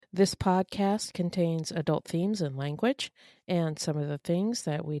This podcast contains adult themes and language, and some of the things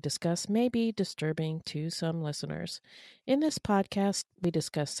that we discuss may be disturbing to some listeners. In this podcast, we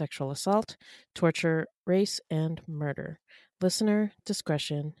discuss sexual assault, torture, race, and murder. Listener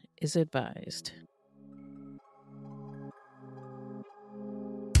discretion is advised.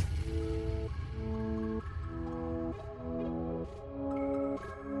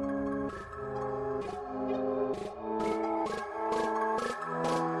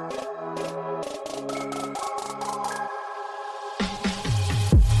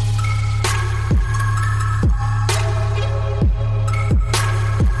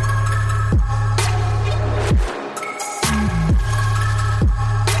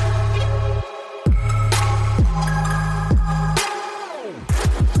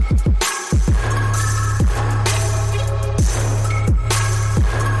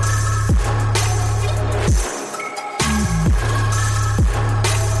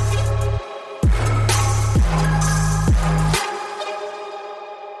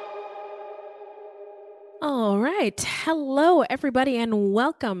 Hello, everybody, and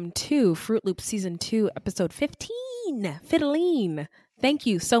welcome to Fruit Loops Season 2, Episode 15, Fiddling. Thank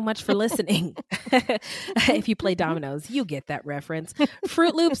you so much for listening. If you play dominoes, you get that reference.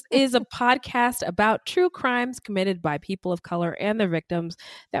 Fruit Loops is a podcast about true crimes committed by people of color and their victims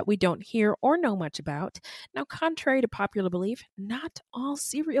that we don't hear or know much about. Now, contrary to popular belief, not all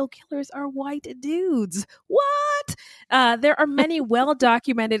serial killers are white dudes. What? There are many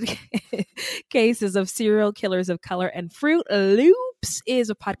well-documented cases of serial killers of color, and Fruit Loops is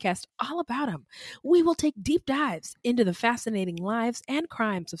a podcast all about them. We will take deep dives into the fascinating lives and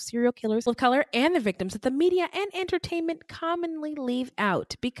crimes of serial killers of color and the victims that the media and entertainment commonly leave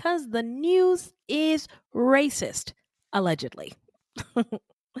out because the news is racist, allegedly.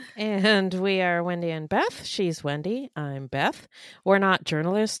 And we are Wendy and Beth. She's Wendy. I'm Beth. We're not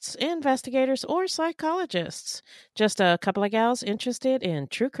journalists, investigators, or psychologists. Just a couple of gals interested in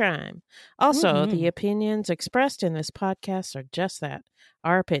true crime. Also, the opinions expressed in this podcast are just that,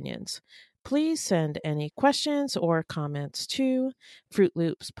 our opinions. Please send any questions or comments to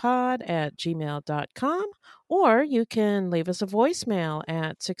fruitloopspod@gmail.com, or you can leave us a voicemail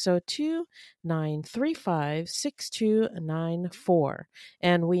at 602-935-6294,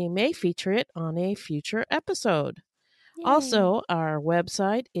 and we may feature it on a future episode. Yay. Also, our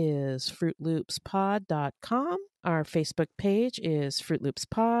website is fruitloopspod.com. Our Facebook page is Fruit Loops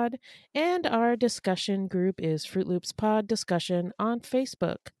Pod, and our discussion group is Fruit Loops Pod Discussion on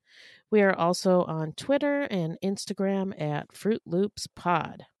Facebook. We are also on Twitter and Instagram at Fruit Loops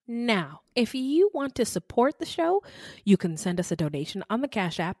Pod. Now, if you want to support the show, you can send us a donation on the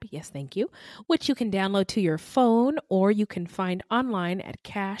Cash App, yes, thank you, which you can download to your phone, or you can find online at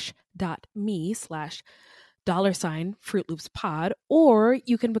cash.me/$Fruit Loops Pod, or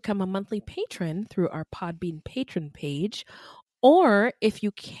you can become a monthly patron through our Podbean patron page. Or if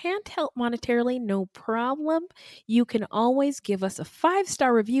you can't help monetarily, no problem. You can always give us a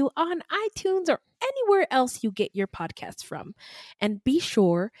 5-star review on iTunes or anywhere else you get your podcasts from. And be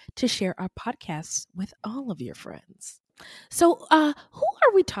sure to share our podcasts with all of your friends. So who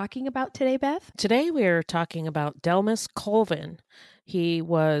are we talking about today, Beth? Today we are talking about Dellmus Colvin. He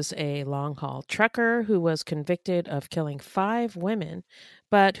was a long-haul trucker who was convicted of killing 5 women,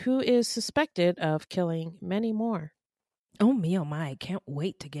 but who is suspected of killing many more. Oh, me, oh my, can't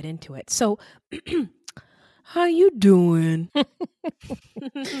wait to get into it. So, how you doing?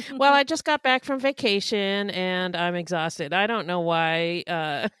 Well, I just got back from vacation and I'm exhausted. I don't know why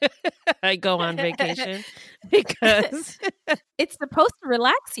I go on vacation because it's supposed to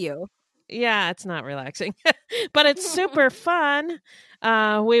relax you. Yeah, it's not relaxing, but it's super fun.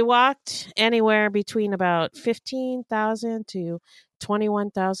 We walked anywhere between about 15,000 to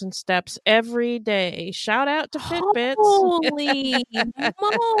 21,000 steps every day. Shout out to Fitbits. Holy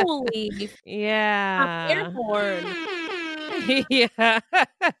moly. Yeah. Airborne. Yeah.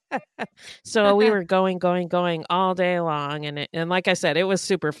 So we were going all day long. And like I said, it was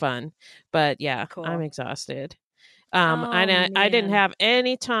super fun. But yeah, cool. I'm exhausted. I didn't have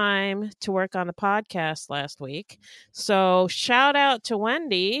any time to work on the podcast last week. So shout out to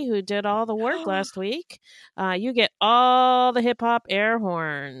Wendy, who did all the work last week. You get all the hip hop air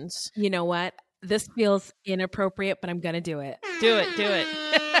horns. You know what? This feels inappropriate, but I'm going to do it. Do it.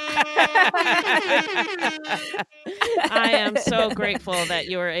 I am so grateful that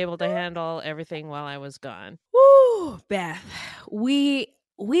you were able to handle everything while I was gone. Woo, Beth, we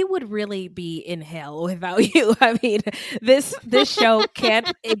would really be in hell without you. I mean, this show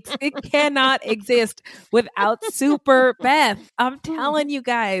cannot exist without Super Beth. I'm telling you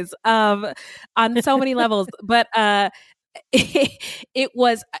guys, on so many levels. But it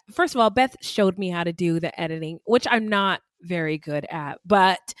was, first of all, Beth showed me how to do the editing, which I'm not very good at,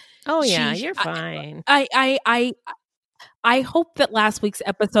 but you're fine. I hope that last week's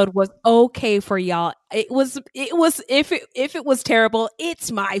episode was okay for y'all. It was if it was terrible,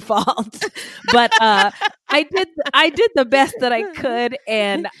 it's my fault. But I did the best that I could,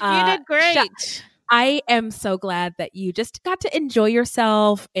 and you did great. I am so glad that you just got to enjoy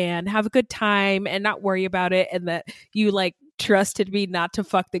yourself and have a good time and not worry about it, and that you like trusted me not to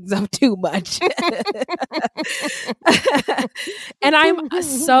fuck things up too much. And I'm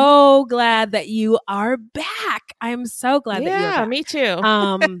so glad that you are back. I'm so glad that you're back. Yeah, me too.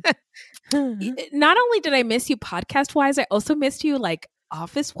 Not only did I miss you podcast wise, I also missed you like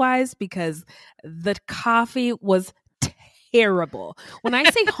office wise, because the coffee was terrible. When I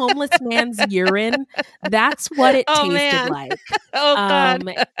say homeless man's urine, that's what it tasted like. Oh God.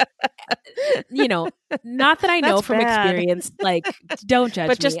 You know, not that I know That's from bad. experience, like, don't judge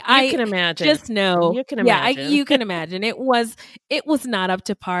but just, me. I can imagine. Just know. You can imagine. Yeah, you can imagine. It was not up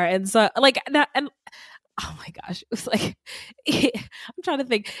to par. And so like that, and oh my gosh, it was like, I'm trying to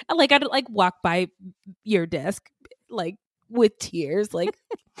think. Like I'd like walk by your desk like with tears, like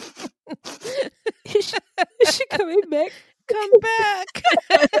is she coming back? Come back.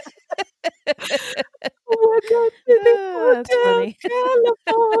 Oh my God, that's funny.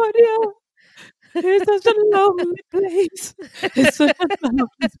 California. It's such a lovely place. It's such a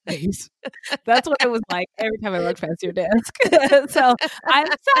lovely space. That's what it was like every time I walked past your desk. So I'm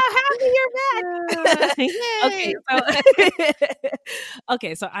so happy you're back.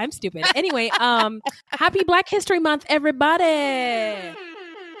 Okay, so I'm stupid. Anyway, happy Black History Month, everybody.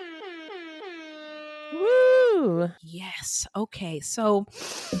 Woo! Yes. Okay, so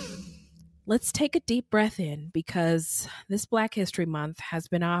let's take a deep breath in, because this Black History Month has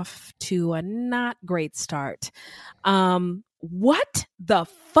been off to a not great start. What the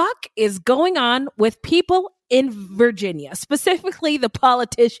fuck is going on with people in Virginia, specifically the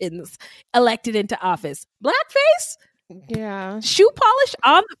politicians elected into office? Blackface? Yeah. Shoe polish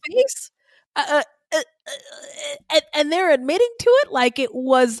on the face? And they're admitting to it like it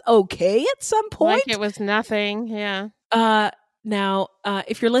was okay at some point. Like it was nothing. Yeah. Now,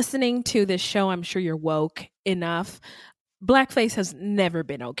 if you're listening to this show, I'm sure you're woke enough. Blackface has never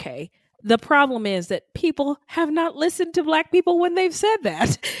been okay. The problem is that people have not listened to Black people when they've said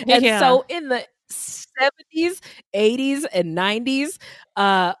that. And so in the 70s, 80s, and 90s,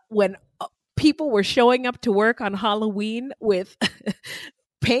 when people were showing up to work on Halloween with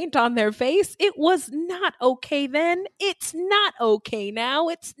paint on their face, it was not okay then. It's not okay now.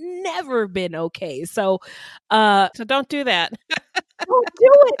 It's never been okay. So don't do that. Don't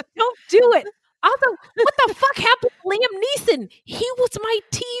do it. Don't do it. Also, what the fuck happened to Liam Neeson? He was my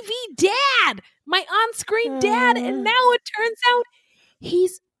TV dad, my on-screen dad, and now it turns out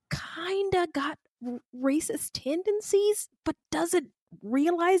he's kind of got racist tendencies, but doesn't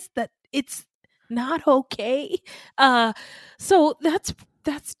realize that it's not okay. So that's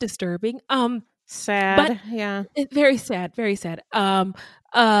disturbing. Sad. But yeah. Very sad. Very sad.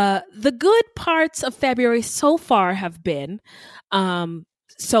 The good parts of February so far have been,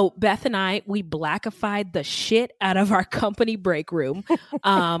 so Beth and I, we blackified the shit out of our company break room,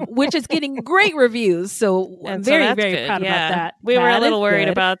 which is getting great reviews. So I'm very, very good. proud about that. We were a That little is worried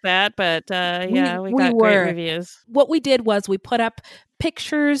good. about that, but we got great reviews. What we did was we put up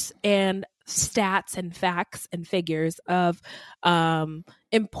pictures and stats and facts and figures of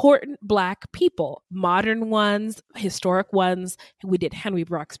important Black people, modern ones, historic ones. We did Henry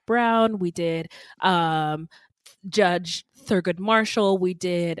Brox Brown. We did Judge Thurgood Marshall. We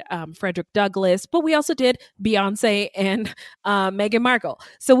did Frederick Douglass, but we also did Beyonce and Meghan Markle.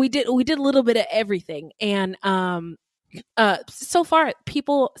 So we did a little bit of everything. And so far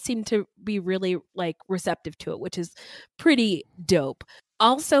people seem to be really like receptive to it, which is pretty dope.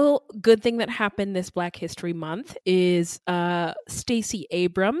 Also, good thing that happened this Black History Month is Stacey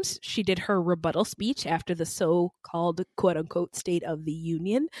Abrams. She did her rebuttal speech after the so-called quote-unquote State of the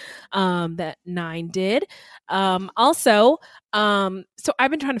Union that 9 did. So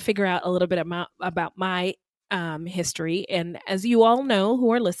I've been trying to figure out a little bit about my history. And as you all know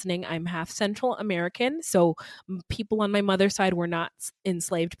who are listening, I'm half Central American. So people on my mother's side were not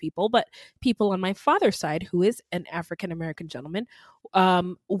enslaved people, but people on my father's side, who is an African American gentleman,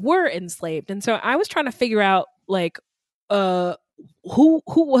 were enslaved. And so I was trying to figure out like who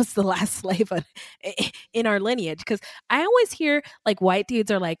was the last slave in our lineage, because I always hear like white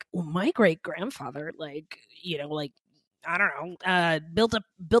dudes are like, well, my great grandfather, like, you know, like, I don't know,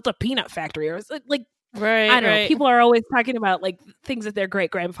 built a peanut factory, or like, right, I don't know. People are always talking about like things that their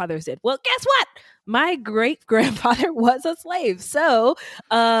great grandfathers did. Well, guess what? my great grandfather was a slave. So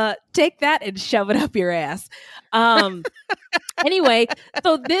take that and shove it up your ass. Anyway,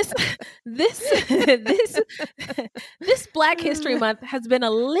 so this Black History Month has been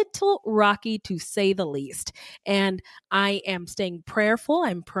a little rocky, to say the least. And I am staying prayerful.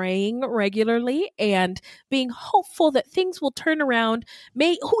 I'm praying regularly and being hopeful that things will turn around.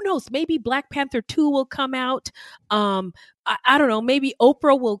 Who knows? Maybe Black Panther 2 will come out. I don't know. Maybe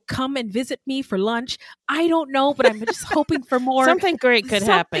Oprah will come and visit me for lunch. I don't know, but I'm just hoping for more. Something great could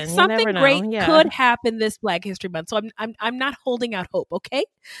happen. Something great could happen this Black History Month. So I'm not holding out hope. Okay.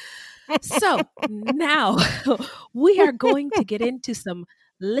 So now we are going to get into some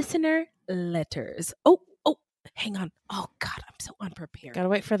listener letters. Oh, hang on. Oh God, I'm so unprepared. Gotta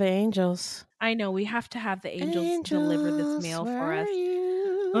wait for the angels. I know, we have to have the angels deliver this mail for us.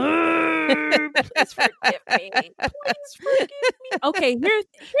 Please forgive me. Please forgive me. Okay, here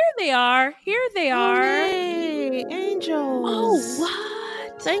they are. Here they are. Hey, angels. Oh,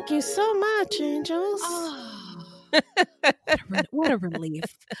 what? Thank you so much, angels. Oh, what a relief.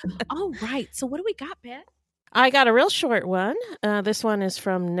 All right. So what do we got, Beth? I got a real short one. This one is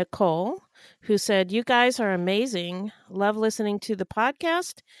from Nicole, who said, "You guys are amazing. Love listening to the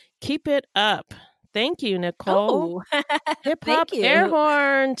podcast. Keep it up." Thank you, Nicole. Oh. Hip hop air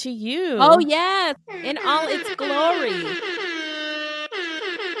horn to you. Oh, yes. In all its glory.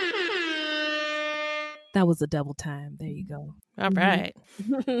 That was a double time. There you go. All right.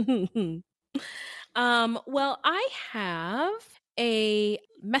 Well, I have a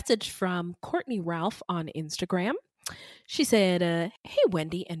message from Courtney Ralph on Instagram. She said, "Hey,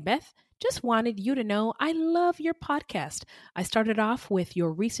 Wendy and Beth. Just wanted you to know I love your podcast. I started off with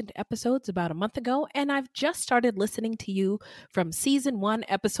your recent episodes about a month ago, and I've just started listening to you from season 1,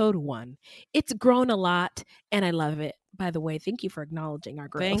 episode 1. It's grown a lot, and I love it. By the way, thank you for acknowledging our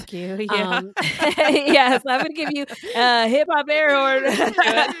growth." Thank you. Yeah. Yes, I'm going to give you hip hop air horn.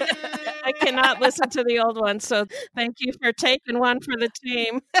 I cannot listen to the old one, so thank you for taking one for the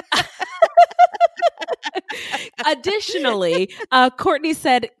team. Additionally, Courtney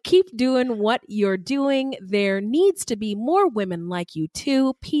said, "Keep doing what you're doing. There needs to be more women like you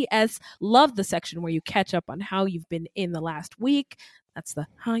too. P.S. Love the section where you catch up on how you've been in the last week." That's the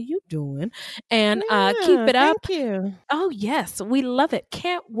 "how you doing?" And keep it up. Thank you. Oh, yes. We love it.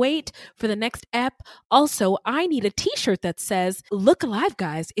 Can't wait for the next ep. Also, I need a t-shirt that says, "Look alive,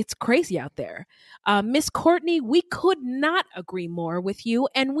 guys. It's crazy out there." Miss Courtney, we could not agree more with you.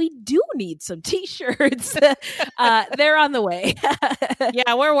 And we do need some t-shirts. They're on the way.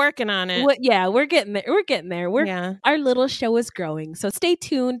 Yeah, we're working on it. We're getting there. We're getting there. Our little show is growing. So stay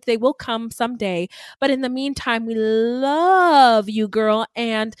tuned. They will come someday. But in the meantime, we love you, girl,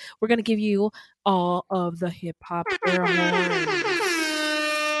 and we're going to give you all of the hip hop air horns.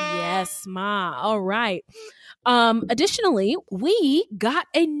 Yes, ma. All right. Additionally, we got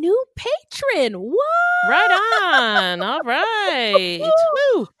a new patron. What? Right on. All right.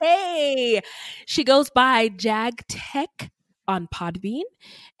 Woo. Hey, she goes by Jag Tech on Podbean.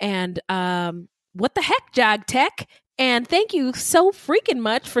 And what the heck, Jag Tech? And thank you so freaking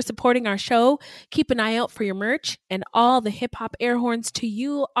much for supporting our show. Keep an eye out for your merch and all the hip hop air horns to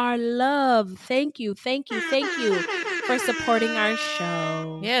you, our love. Thank you for supporting our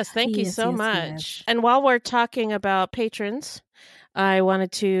show. Yes, thank you so much. Yes. And while we're talking about patrons, I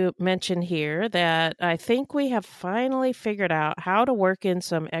wanted to mention here that I think we have finally figured out how to work in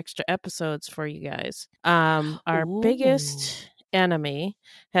some extra episodes for you guys. Our biggest enemy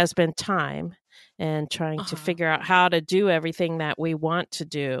has been time. And trying to figure out how to do everything that we want to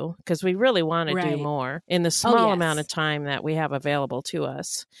do, because we really want to do more in the small amount of time that we have available to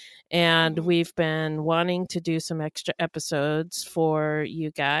us. And we've been wanting to do some extra episodes for you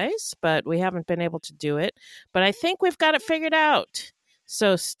guys, but we haven't been able to do it. But I think we've got it figured out.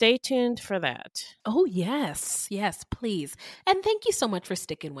 So stay tuned for that. Oh, yes. Yes, please. And thank you so much for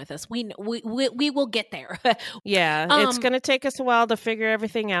sticking with us. We will get there. Yeah, it's going to take us a while to figure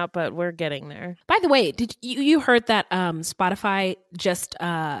everything out, but we're getting there. By the way, did you heard that Spotify just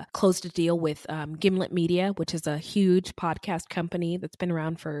closed a deal with Gimlet Media, which is a huge podcast company that's been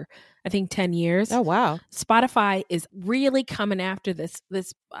around for, I think, 10 years. Oh, wow. Spotify is really coming after this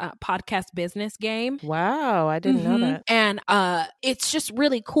podcast business game. Wow, I didn't know that. And it's just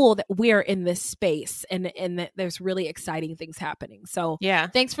really cool that we're in this space and that there's really exciting things happening. So yeah,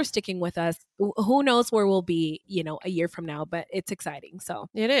 thanks for sticking with us. Who knows where we'll be, a year from now, but it's exciting. So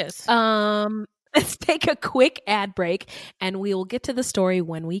it is. Let's take a quick ad break and we will get to the story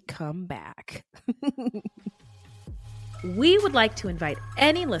when we come back. We would like to invite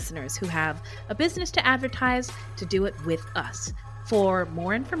any listeners who have a business to advertise to do it with us. For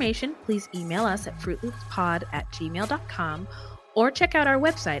more information, please email us at fruitloopspod@gmail.com or check out our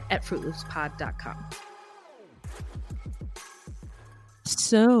website at fruitloopspod.com.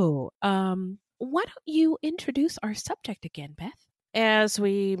 So, why don't you introduce our subject again, Beth? As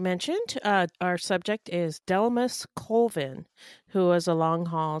we mentioned, our subject is Dellmus Colvin, who was a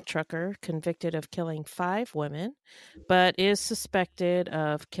long-haul trucker convicted of killing 5 women, but is suspected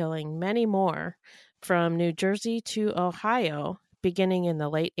of killing many more from New Jersey to Ohio, beginning in the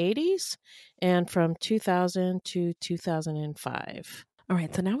late 80s and from 2000 to 2005. All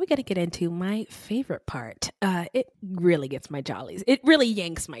right, so now we got to get into my favorite part. It really gets my jollies. It really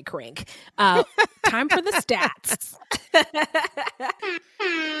yanks my crank. Time for the stats.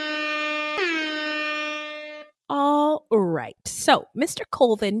 All right. So Mr.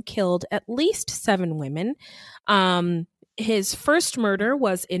 Colvin killed at least 7 women. His first murder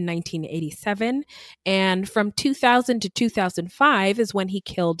was in 1987, and from 2000 to 2005 is when he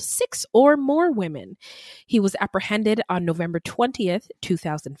killed 6 or more women. He was apprehended on November 20th,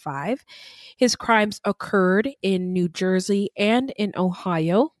 2005. His crimes occurred in New Jersey and in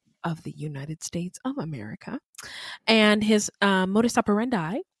Ohio of the United States of America. And his modus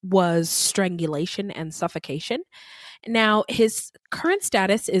operandi was strangulation and suffocation. Now, his current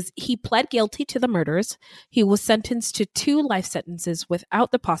status is he pled guilty to the murders. He was sentenced to 2 life sentences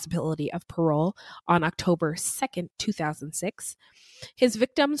without the possibility of parole on October 2nd, 2006. His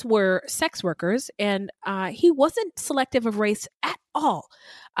victims were sex workers, and he wasn't selective of race at all,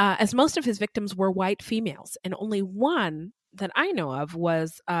 as most of his victims were white females, and only one that I know of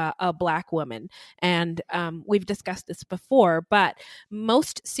was a Black woman. And we've discussed this before, but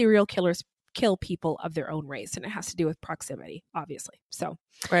most serial killers kill people of their own race, and it has to do with proximity, obviously. So,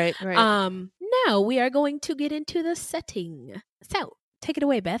 right. Now we are going to get into the setting. So, take it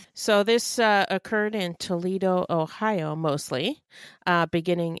away, Beth. So this occurred in Toledo, Ohio, mostly,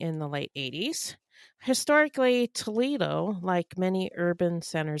 beginning in the late 80s. Historically, Toledo, like many urban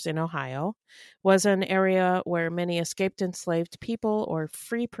centers in Ohio, was an area where many escaped enslaved people or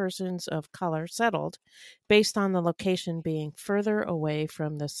free persons of color settled, based on the location being further away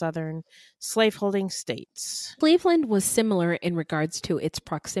from the southern slaveholding states. Cleveland was similar in regards to its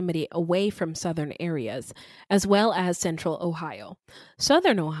proximity away from southern areas, as well as central Ohio.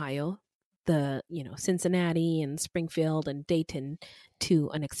 Southern Ohio, Cincinnati and Springfield and Dayton, to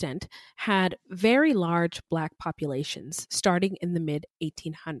an extent, had very large Black populations starting in the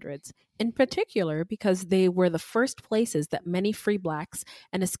mid-1800s, in particular because they were the first places that many free Blacks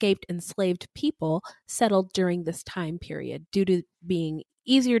and escaped enslaved people settled during this time period due to being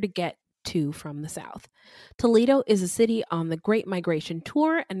easier to get to from the South. Toledo is a city on the Great Migration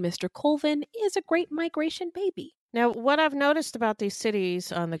Tour, and Mr. Colvin is a Great Migration baby. Now, what I've noticed about these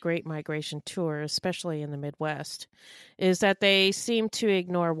cities on the Great Migration Tour, especially in the Midwest, is that they seem to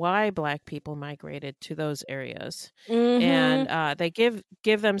ignore why Black people migrated to those areas. Mm-hmm. And they give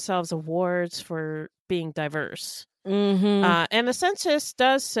themselves awards for being diverse. Mm-hmm. And the census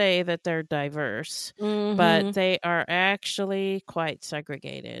does say that they're diverse, but they are actually quite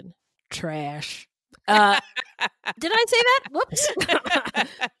segregated. Trash. Did I say that? Whoops.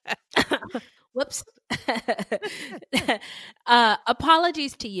 Whoops.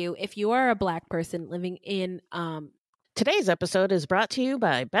 Apologies to you if you are a Black person living in Today's episode is brought to you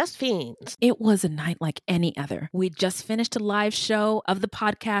by Best Fiends. It was a night like any other. We just finished a live show of the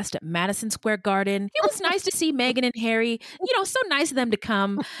podcast at Madison Square Garden. It was nice to see Megan and Harry. So nice of them to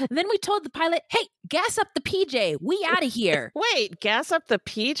come. And then we told the pilot, hey, gas up the PJ. We out of here. Wait, gas up the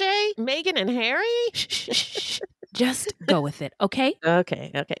PJ? Megan and Harry? Shh. Just go with it, okay?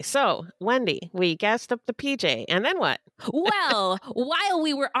 Okay. So, Wendy, we gassed up the PJ, and then what? Well, while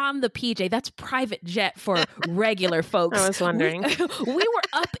we were on the PJ, that's private jet for regular folks. I was wondering. We were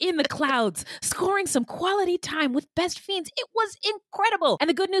up in the clouds, scoring some quality time with Best Fiends. It was incredible. And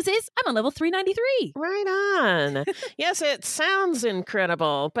the good news is, I'm on level 393. Right on. Yes, it sounds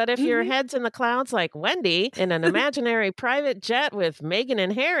incredible, but if your head's in the clouds like Wendy in an imaginary private jet with Megan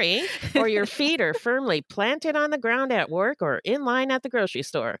and Harry, or your feet are firmly planted on the ground at work or in line at the grocery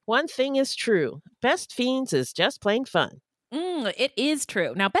store, one thing is true. Best Fiends is just plain fun. It is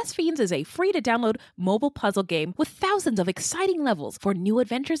true. Now, Best Fiends is a free-to-download mobile puzzle game with thousands of exciting levels for new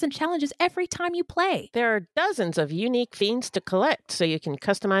adventures and challenges every time you play. There are dozens of unique fiends to collect, so you can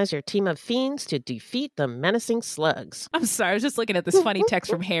customize your team of fiends to defeat the menacing slugs. I'm sorry, I was just looking at this funny text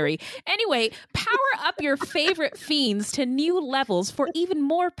from Harry. Anyway, power up your favorite fiends to new levels for even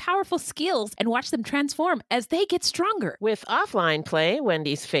more powerful skills and watch them transform as they get stronger. With offline play,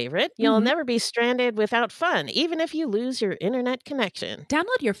 Wendy's favorite, you'll never be stranded without fun, even if you lose your internet connection.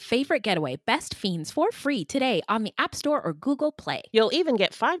 Download your favorite getaway, Best Fiends, for free today on the App Store or Google Play. You'll even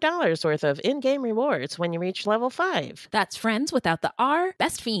get $5 worth of in-game rewards when you reach level 5. That's friends without the R,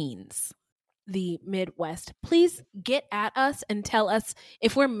 Best Fiends. The Midwest, please get at us and tell us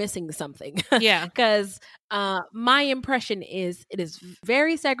if we're missing something. Yeah. Because my impression is it is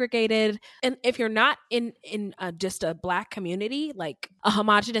very segregated. And if you're not in just a Black community, like a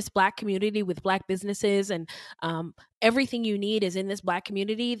homogenous Black community with Black businesses and everything you need is in this Black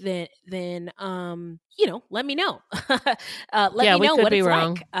community, then let me know. Let me know what it's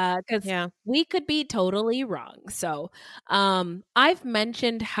wrong. like. Because we could be totally wrong. So I've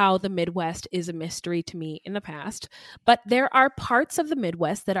mentioned how the Midwest is a mystery to me in the past, but there are parts of the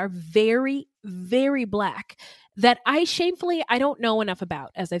Midwest that are very, very Black that I don't know enough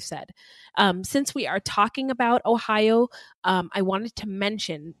about, as I've said. Since we are talking about Ohio, I wanted to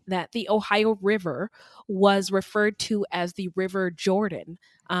mention that the Ohio River was referred to as the River Jordan,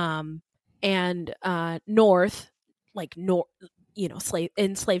 and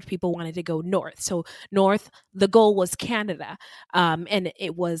enslaved people wanted to go north. So north, the goal was Canada, and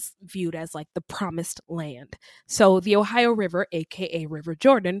it was viewed as like the promised land. So the Ohio River, aka River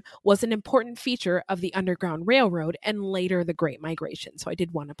Jordan, was an important feature of the Underground Railroad and later the Great Migration. So I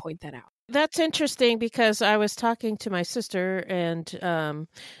did want to point that out. That's interesting because I was talking to my sister, and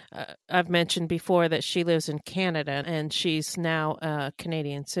I've mentioned before that she lives in Canada, and she's now a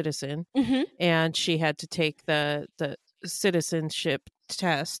Canadian citizen, and she had to take the citizenship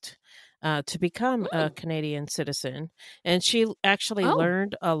test to become a Canadian citizen. And she actually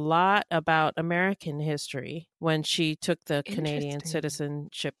learned a lot about American history when she took the Canadian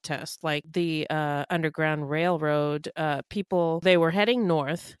citizenship test. Like the Underground Railroad, they were heading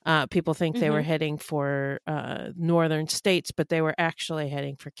north. People think they were heading for northern states, but they were actually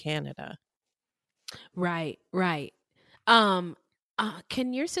heading for Canada. Right.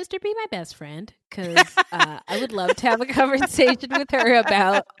 Can your sister be my best friend? Because I would love to have a conversation with her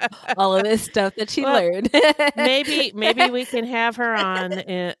about all of this stuff that she learned. maybe we can have her on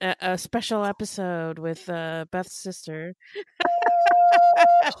a special episode with Beth's sister.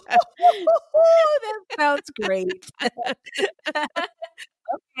 That sounds great.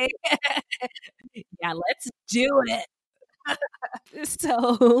 Okay. Yeah, let's do it.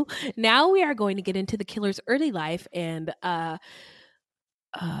 So now we are going to get into the killer's early life, and I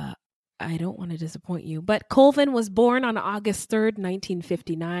don't want to disappoint you, but Colvin was born on August 3rd,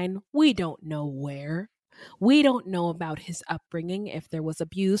 1959. We don't know where. We don't know about his upbringing, if there was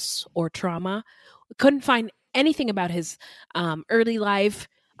abuse or trauma. We couldn't find anything about his early life,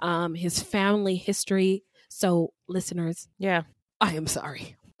 his family history. So, listeners, I am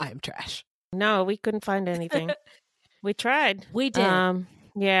sorry. I am trash. No, we couldn't find anything. We tried. We did.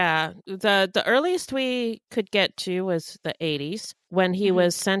 The earliest we could get to was the 80s when he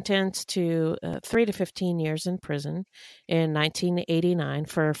was sentenced to 3 to 15 years in prison in 1989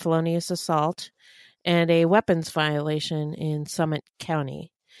 for felonious assault and a weapons violation in Summit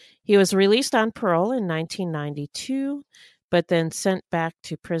County. He was released on parole in 1992, but then sent back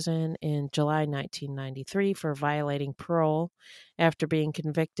to prison in July 1993 for violating parole after being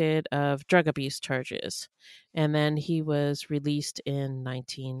convicted of drug abuse charges. And then he was released in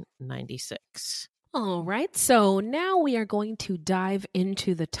 1996. All right, so now we are going to dive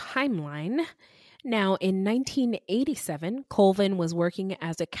into the timeline. Now, in 1987, Colvin was working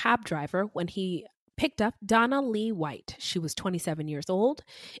as a cab driver when he picked up Donna Lee White. She was 27 years old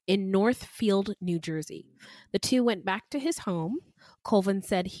in Northfield, New Jersey. The two went back to his home. Colvin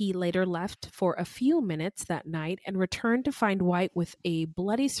said he later left for a few minutes that night and returned to find White with a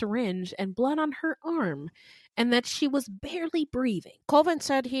bloody syringe and blood on her arm, and that she was barely breathing. Colvin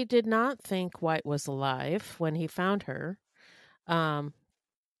said he did not think White was alive when he found her.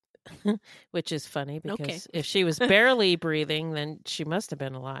 Which is funny because if she was barely breathing, then she must have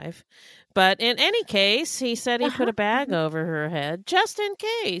been alive. But in any case, he said he put a bag over her head just in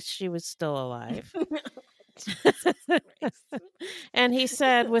case she was still alive. And he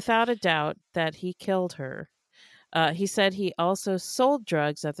said without a doubt that he killed her. He said he also sold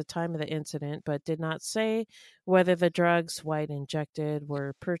drugs at the time of the incident, but did not say whether the drugs White injected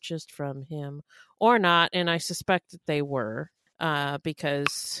were purchased from him or not. And I suspect that they were,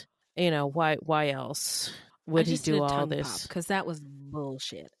 because, why else would he do all this? Because that was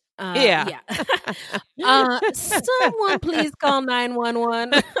bullshit. Yeah. Someone please call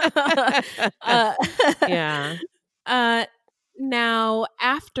 911. Now,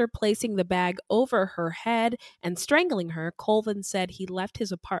 after placing the bag over her head and strangling her, Colvin said he left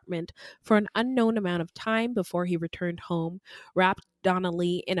his apartment for an unknown amount of time before he returned home, wrapped Donna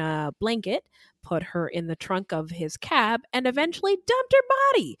Lee in a blanket, put her in the trunk of his cab, and eventually dumped her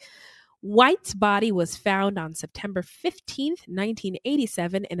body. White's body was found on September 15th,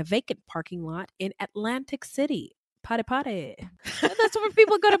 1987 in a vacant parking lot in Atlantic City. Party. That's where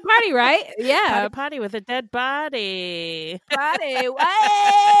people go to party, right? Yeah. Party with a dead body. Party.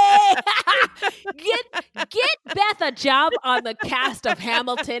 Get Beth a job on the cast of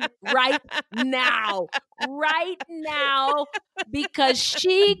Hamilton right now. Right now. Because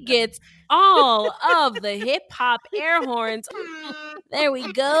she gets all of the hip hop air horns. There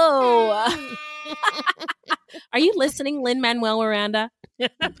we go. Are you listening, Lin-Manuel Miranda?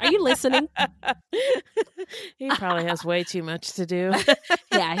 Are you listening? He probably has way too much to do.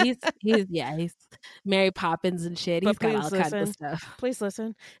 Yeah, he's Mary Poppins and shit. He's got all kinds of stuff. Please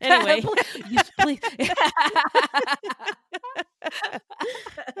listen. Anyway. Please.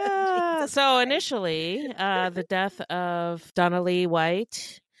 So initially, the death of Donna Lee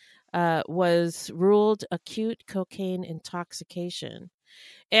White was ruled acute cocaine intoxication.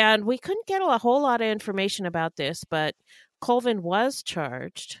 And we couldn't get a whole lot of information about this, but Colvin was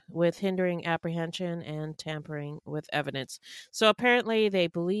charged with hindering apprehension and tampering with evidence. So apparently they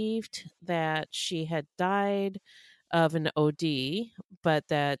believed that she had died of an OD, but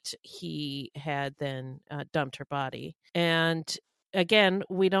that he had then dumped her body. And again,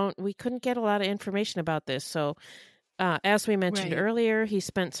 we couldn't get a lot of information about this. So as we mentioned earlier, he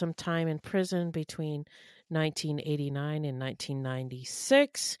spent some time in prison between 1989 and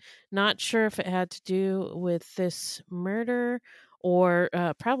 1996. Not sure if it had to do with this murder or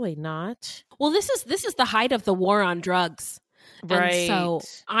probably not. Well, this is the height of the war on drugs. Right. And so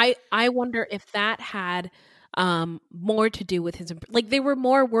I wonder if that had more to do with his, like, they were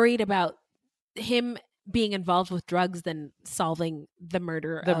more worried about him being involved with drugs than solving the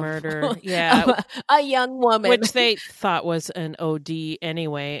murder yeah, of a young woman, which they thought was an OD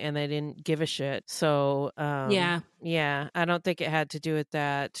anyway, and they didn't give a shit. So yeah, I don't think it had to do with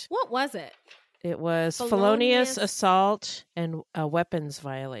that. What was it? It was felonious assault and a weapons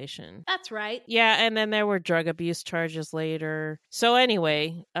violation. That's right. Yeah, and then there were drug abuse charges later. So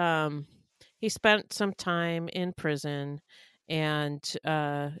anyway, he spent some time in prison. And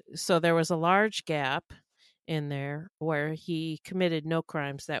so there was a large gap in there where he committed no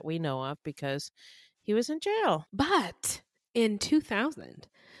crimes that we know of because he was in jail. But in 2000,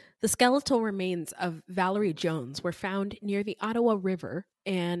 the skeletal remains of Valerie Jones were found near the Ottawa River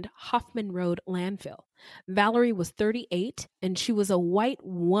and Hoffman Road landfill. Valerie was 38 and she was a white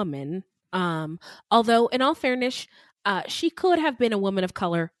woman. Although in all fairness, she could have been a woman of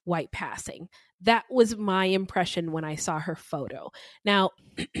color, white passing. That was my impression when I saw her photo. Now,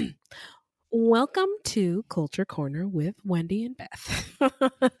 welcome to Culture Corner with Wendy and Beth.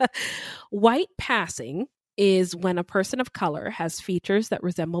 White passing is when a person of color has features that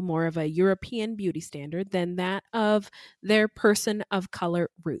resemble more of a European beauty standard than that of their person of color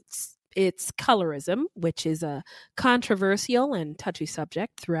roots. It's colorism, which is a controversial and touchy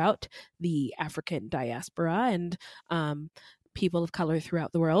subject throughout the African diaspora and people of color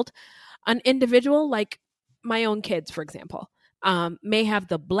throughout the world. An individual like my own kids, for example, may have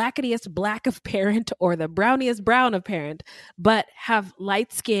the blacketiest black of parent or the browniest brown of parent, but have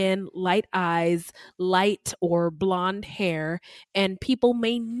light skin, light eyes, light or blonde hair, and people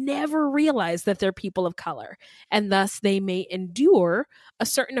may never realize that they're people of color. And thus they may endure a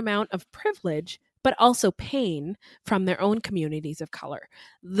certain amount of privilege, but also pain from their own communities of color.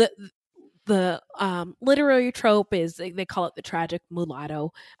 The literary trope is they call it the tragic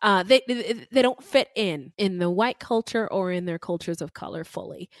mulatto. They don't fit in the white culture or in their cultures of color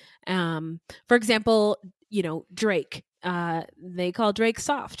fully. For example, Drake. They call Drake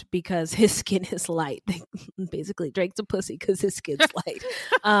soft because his skin is light. Basically, Drake's a pussy because his skin's light.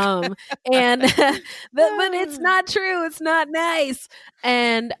 But it's not true. It's not nice.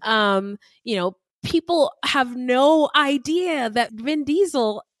 And people have no idea that Vin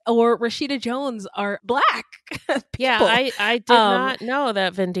Diesel or Rashida Jones are black people. Yeah, I did not know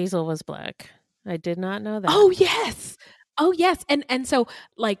that Vin Diesel was black. I did not know that. Oh, yes. And so,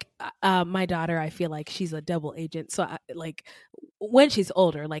 like, my daughter, I feel like she's a double agent. So, when she's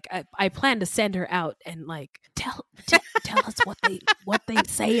older, like, I plan to send her out and, like, tell us what they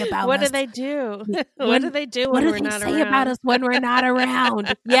say about us. What do they do? What do they do when we're not around? What do they say about us when we're not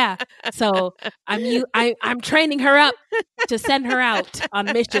around? Yeah. So I'm training her up to send her out on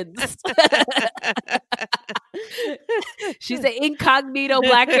missions. She's an incognito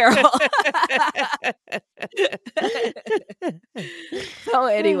black girl. So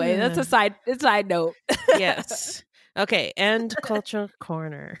anyway, that's a side note. Yes. Okay. End Culture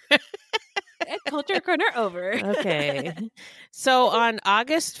Corner. Culture Corner over. Okay. So on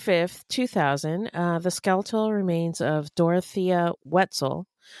August 5th, 2000, the skeletal remains of Dorothea Wetzel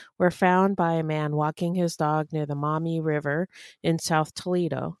were found by a man walking his dog near the Maumee River in South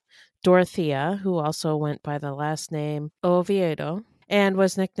Toledo. Dorothea, who also went by the last name Oviedo and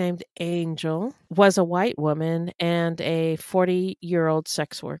was nicknamed Angel, was a white woman and a 40-year-old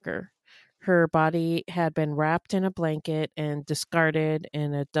sex worker. Her body had been wrapped in a blanket and discarded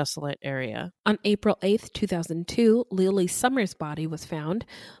in a desolate area. On April 8th, 2002, Lily Summers' body was found.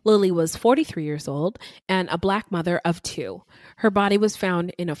 Lily was 43 years old and a black mother of 2. Her body was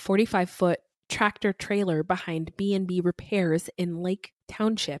found in a 45-foot tractor trailer behind B&B Repairs in Lake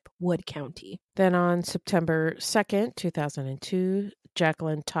Township, Wood County. Then on September 2nd, 2002,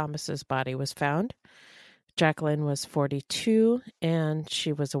 Jacqueline Thomas's body was found. Jacqueline was 42, and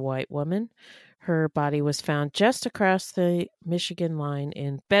she was a white woman. Her body was found just across the Michigan line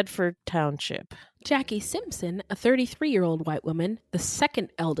in Bedford Township. Jackie Simpson, a 33-year-old white woman, the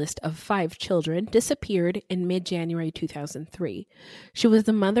second eldest of 5 children, disappeared in mid-January 2003. She was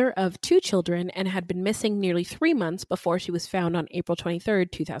the mother of 2 children and had been missing nearly 3 months before she was found on April 23,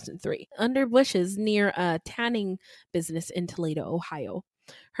 2003, under bushes near a tanning business in Toledo, Ohio.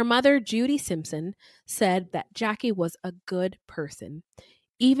 Her mother, Judy Simpson, said that Jackie was a good person,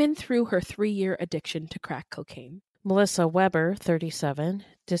 even through her 3-year addiction to crack cocaine. Melissa Weber, 37,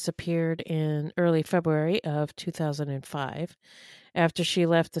 disappeared in early February of 2005 after she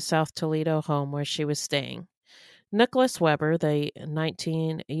left the South Toledo home where she was staying. Nicholas Weber, the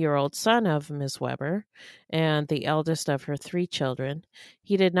 19-year-old son of Ms. Weber and the eldest of her 3 children,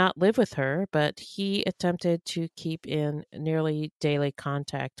 he did not live with her, but he attempted to keep in nearly daily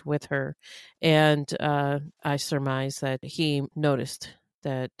contact with her, and I surmise that he noticed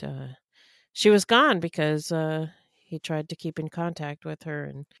that she was gone because he tried to keep in contact with her,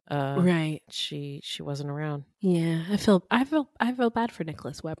 and right, she wasn't around. Yeah, I feel bad for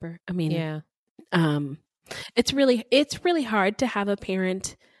Nicholas Weber. I mean, yeah. It's really hard to have a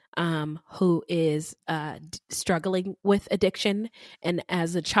parent who is struggling with addiction, and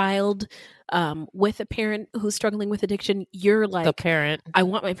as a child with a parent who's struggling with addiction, you're like, the parent. I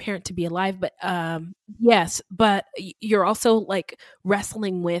want my parent to be alive, but yes, but you're also like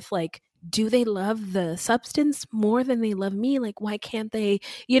wrestling with like, do they love the substance more than they love me? Like, why can't they?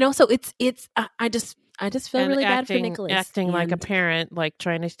 So it's I just feel really bad for Nicholas. Acting like a parent, like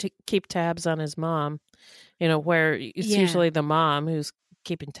trying to keep tabs on his mom, where it's usually the mom who's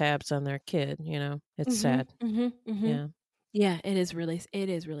keeping tabs on their kid, It's sad. Yeah, it is really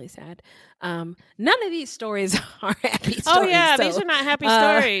sad. None of these stories are happy stories. Oh yeah, these are not happy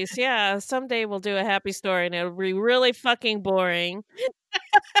stories. Yeah, someday we'll do a happy story and it'll be really fucking boring.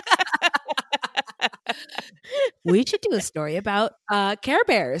 We should do a story about Care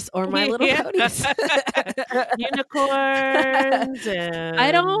Bears or My Little Ponies. Unicorns and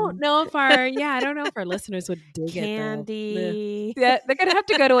I don't know if our listeners would dig candy. it. Yeah, they're gonna have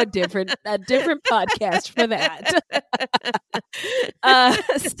to go to a different podcast for that.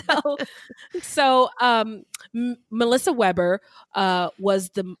 Melissa Weber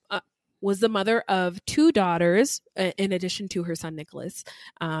was the mother of 2 daughters, in addition to her son, Nicholas.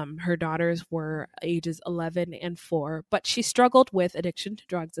 Her daughters were ages 11 and 4, but she struggled with addiction to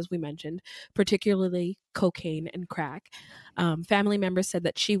drugs, as we mentioned, particularly cocaine and crack. Family members said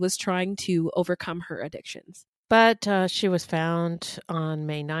that she was trying to overcome her addictions. But she was found on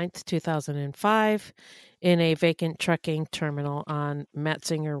May 9th, 2005, in a vacant trucking terminal on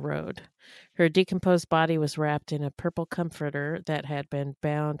Metzinger Road. Her decomposed body was wrapped in a purple comforter that had been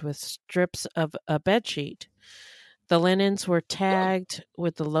bound with strips of a bedsheet. The linens were tagged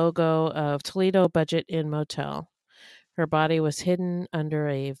with the logo of Toledo Budget Inn Motel. Her body was hidden under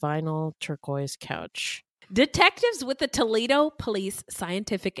a vinyl turquoise couch. Detectives with the Toledo Police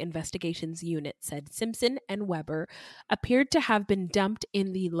Scientific Investigations Unit said Simpson and Weber appeared to have been dumped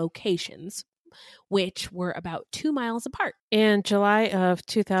in the locations, which were about 2 miles apart. In July of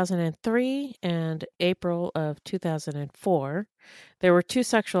 2003 and April of 2004, there were 2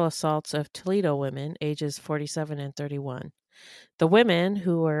 sexual assaults of Toledo women ages 47 and 31. The women,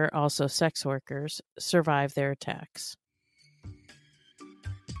 who were also sex workers, survived their attacks.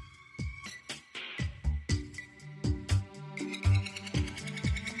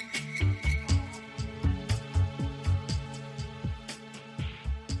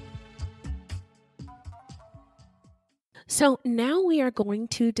 So now we are going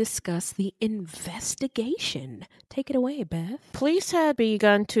to discuss the investigation. Take it away, Beth. Police had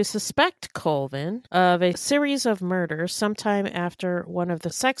begun to suspect Colvin of a series of murders sometime after one of the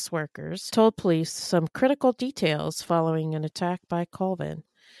sex workers told police some critical details following an attack by Colvin.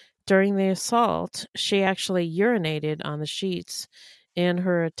 During the assault, she actually urinated on the sheets in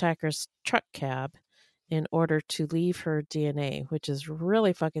her attacker's truck cab in order to leave her DNA, which is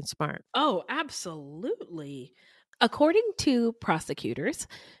really fucking smart. Oh, absolutely. According to prosecutors,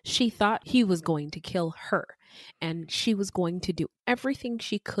 she thought he was going to kill her, and she was going to do everything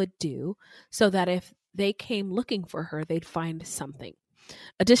she could do so that if they came looking for her, they'd find something.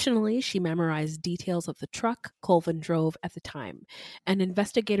 Additionally, she memorized details of the truck Colvin drove at the time, and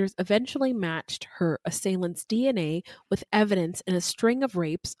investigators eventually matched her assailant's DNA with evidence in a string of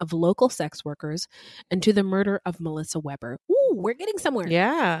rapes of local sex workers and to the murder of Melissa Weber. Ooh, we're getting somewhere.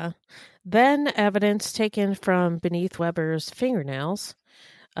 Yeah. Then evidence taken from beneath Weber's fingernails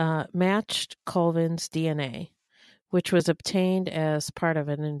matched Colvin's DNA, which was obtained as part of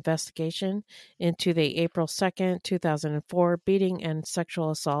an investigation into the April 2nd, 2004 beating and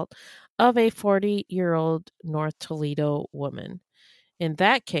sexual assault of a 40-year-old North Toledo woman. In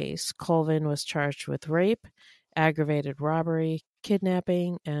that case, Colvin was charged with rape, aggravated robbery,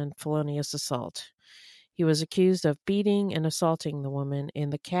 kidnapping, and felonious assault. He was accused of beating and assaulting the woman in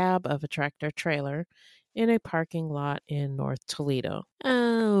the cab of a tractor trailer in a parking lot in North Toledo.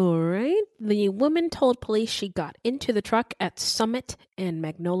 All right. The woman told police she got into the truck at Summit and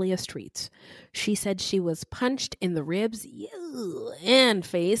Magnolia Streets. She said she was punched in the ribs and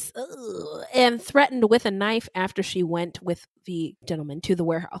face and threatened with a knife after she went with the gentleman to the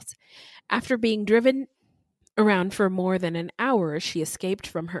warehouse. After being driven around for more than an hour, she escaped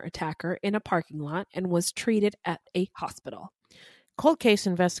from her attacker in a parking lot and was treated at a hospital. Cold case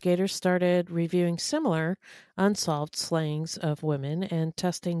investigators started reviewing similar unsolved slayings of women and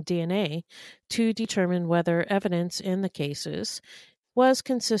testing DNA to determine whether evidence in the cases was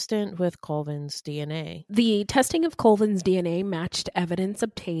consistent with Colvin's DNA. The testing of Colvin's DNA matched evidence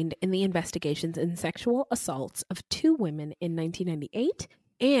obtained in the investigations in sexual assaults of 2 women in 1998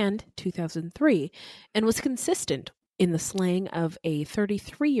 and 2003, and was consistent in the slaying of a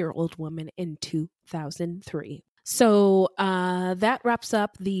 33-year-old woman in 2003. So that wraps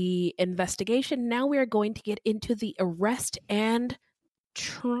up the investigation. Now we are going to get into the arrest and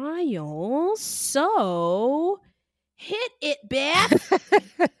trial. So hit it,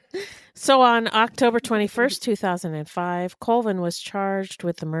 Beth. So on October 21st, 2005, Colvin was charged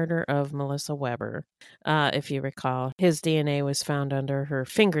with the murder of Melissa Weber. If you recall, his DNA was found under her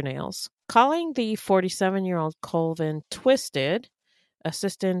fingernails. Calling the 47-year-old Colvin twisted,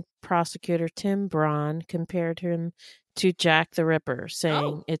 Assistant Prosecutor Tim Braun compared him to Jack the Ripper,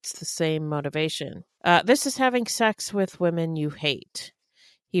 saying it's the same motivation. This is having sex with women you hate.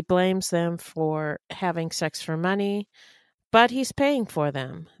 He blames them for having sex for money, but he's paying for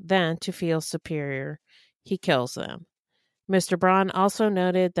them. Then, to feel superior, he kills them. Mr. Braun also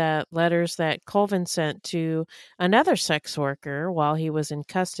noted that letters that Colvin sent to another sex worker while he was in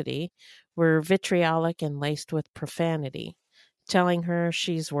custody were vitriolic and laced with profanity, telling her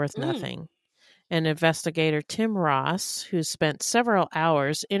she's worth nothing. And investigator Tim Ross, who spent several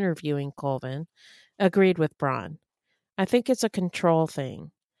hours interviewing Colvin, agreed with Braun. I think it's a control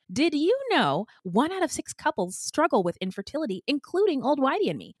thing. Did you know 1 out of 6 couples struggle with infertility, including old Whitey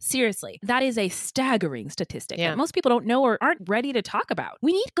and me? Seriously, that is a staggering statistic that most people don't know or aren't ready to talk about.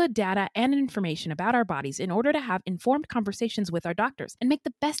 We need good data and information about our bodies in order to have informed conversations with our doctors and make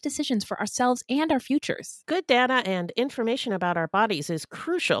the best decisions for ourselves and our futures. Good data and information about our bodies is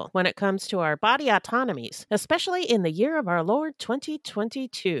crucial when it comes to our body autonomies, especially in the year of our Lord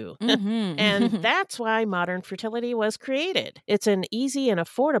 2022. And that's why modern fertility was created. It's an easy and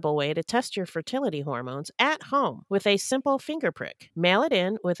affordable way to test your fertility hormones at home with a simple finger prick. Mail it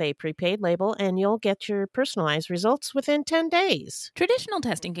in with a prepaid label and you'll get your personalized results within 10 days. Traditional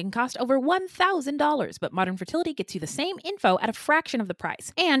testing can cost over $1,000, but Modern Fertility gets you the same info at a fraction of the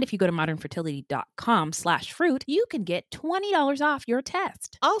price. And if you go to modernfertility.com/fruit, you can get $20 off your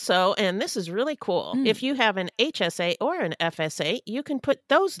test. Also, and this is really cool, if you have an HSA or an FSA, you can put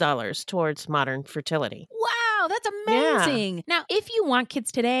those dollars towards Modern Fertility. Wow, that's amazing. Yeah. Now, if you want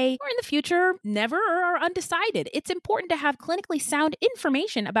kids today or in the future, never or are undecided, it's important to have clinically sound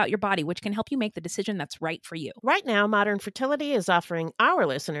information about your body, which can help you make the decision that's right for you. Right now, Modern Fertility is offering our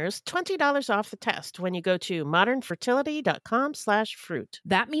listeners $20 off the test when you go to modernfertility.com/fruit.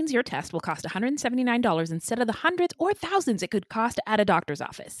 That means your test will cost $179 instead of the hundreds or thousands it could cost at a doctor's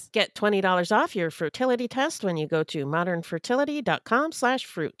office. Get $20 off your fertility test when you go to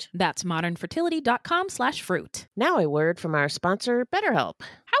modernfertility.com/fruit. That's modernfertility.com/fruit. Now a word from our sponsor, BetterHelp.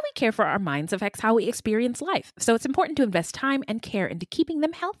 How we care for our minds affects how we experience life, so it's important to invest time and care into keeping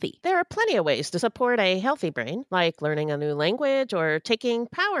them healthy. There are plenty of ways to support a healthy brain, like learning a new language or taking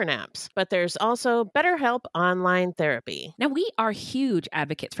power naps. But there's also BetterHelp online therapy. Now, we are huge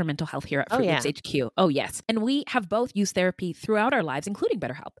advocates for mental health here at Fruit Loops HQ. Oh, yes. And we have both used therapy throughout our lives, including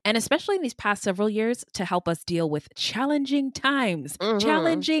BetterHelp. And especially in these past several years to help us deal with challenging times,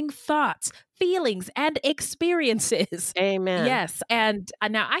 challenging thoughts, feelings, and experiences. Amen. Yes. And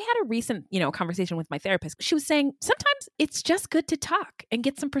now I had a recent, conversation with my therapist. She was saying sometimes it's just good to talk and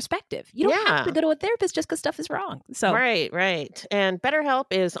get some perspective. You don't have to go to a therapist just because stuff is wrong. So Right. And BetterHelp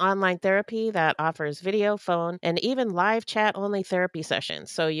is online therapy that offers video, phone, and even live chat only therapy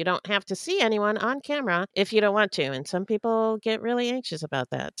sessions. So you don't have to see anyone on camera if you don't want to. And some people get really anxious about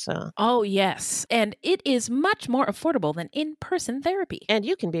that. So oh, yes. And it is much more affordable than in-person therapy. And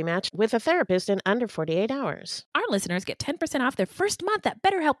you can be matched with a therapist in under 48 hours. Our listeners get 10% off their first month at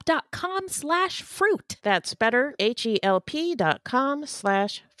betterhelp.com/fruit. That's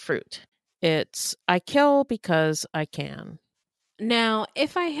betterhelp.com/fruit. It's I kill because I can. Now,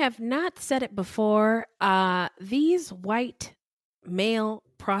 if I have not said it before, these white male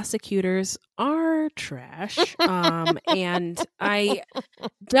prosecutors are trash. And I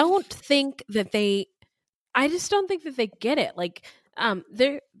don't think that I just don't think that they get it. Like,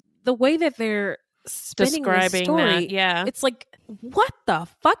 the way that they're spinning describing the story, that, it's like, what the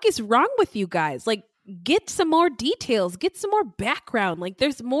fuck is wrong with you guys? Like, get some more details, get some more background. Like,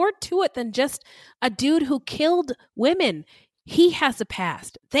 there's more to it than just a dude who killed women. He has a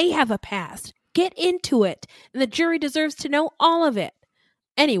past. They have a past. Get into it. And the jury deserves to know all of it.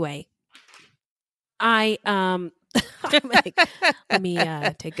 Anyway, I'm like, let me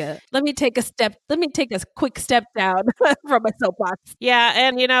take a quick step down from my soapbox. Yeah,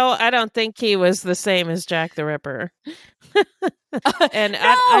 and I don't think he was the same as Jack the Ripper. And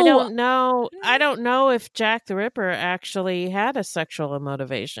no! I don't know if Jack the Ripper actually had a sexual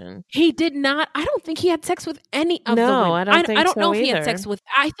motivation. He did not. I don't think he had sex with any of the women. I don't think I don't so know if either. he had sex with.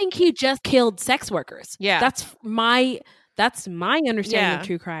 I think he just killed sex workers. Yeah, that's my understanding of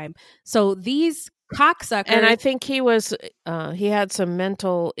true crime. So these cocksucker, and I think he was he had some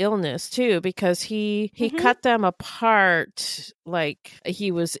mental illness too, because he cut them apart, like he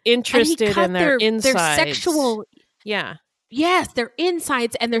was interested in their insides, their sexual their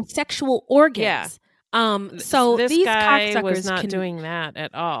insides and their sexual organs. So this these guy cocksuckers was not doing that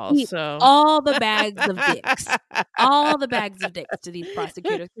at all. So all the bags of dicks, to these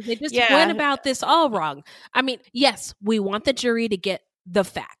prosecutors. They just went about this all wrong. I mean, yes, we want the jury to get the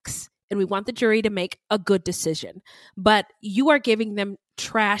facts and we want the jury to make a good decision, but you are giving them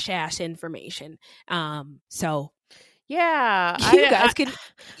trash ass information. So yeah, you guys can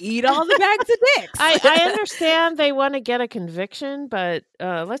eat all the bags of dicks. I understand they want to get a conviction, but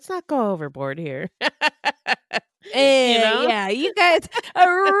let's not go overboard here. Yeah, you guys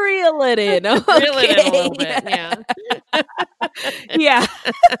reel it in. Okay. Reel it in a little bit, yeah. Yeah.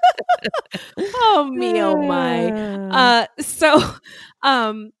 Oh me, oh my. So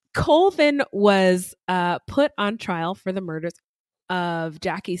Colvin was put on trial for the murders of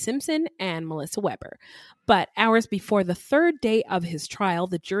Jackie Simpson and Melissa Weber. But hours before the third day of his trial,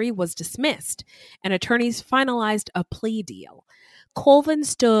 the jury was dismissed and attorneys finalized a plea deal. Colvin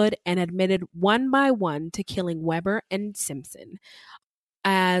stood and admitted one by one to killing Weber and Simpson,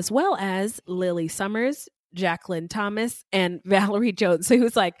 as well as Lily Summers, Jacqueline Thomas, and Valerie Jones. So he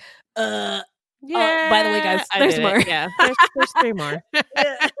was like, by the way, guys, there's more. Yeah, there's 3 more.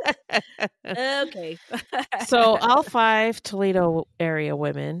 Okay. So all 5 Toledo area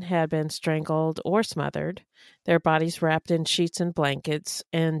women had been strangled or smothered, their bodies wrapped in sheets and blankets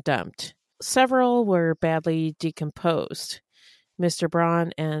and dumped. Several were badly decomposed. Mr.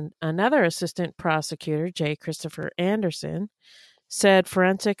 Braun and another assistant prosecutor, J. Christopher Anderson, said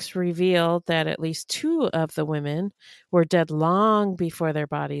forensics revealed that at least 2 of the women were dead long before their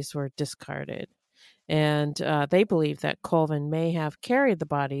bodies were discarded. And they believe that Colvin may have carried the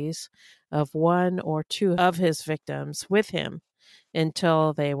bodies of 1 or 2 of his victims with him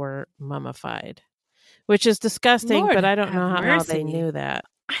until they were mummified, which is disgusting, but I don't know how they knew that.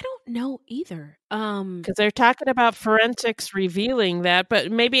 I don't know either. Because they're talking about forensics revealing that,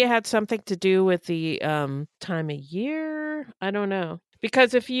 but maybe it had something to do with the time of year. I don't know.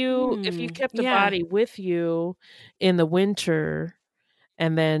 Because if you kept the body with you in the winter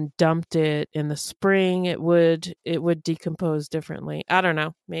and then dumped it in the spring, it would decompose differently. I don't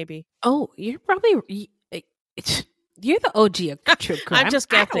know. Maybe. Oh, you're probably You're the OG of true crime. I'm just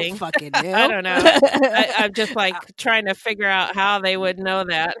guessing. I don't fucking know. I don't know. I'm just like trying to figure out how they would know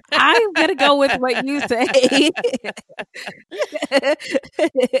that. I'm going to go with what you say.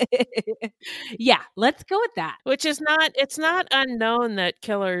 Yeah, let's go with that. Which is it's not unknown that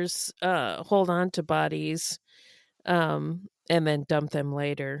killers hold on to bodies and then dump them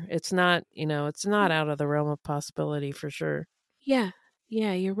later. It's not, it's not out of the realm of possibility for sure. Yeah,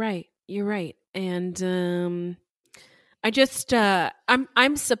 you're right. You're right. And I just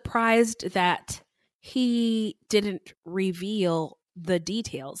I'm surprised that he didn't reveal the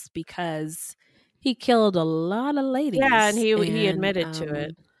details because he killed a lot of ladies. Yeah, and he admitted to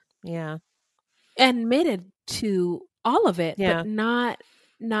it. Yeah. Admitted to all of it, but not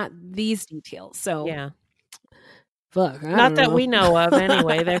these details. So yeah. Fuck. Not that we know of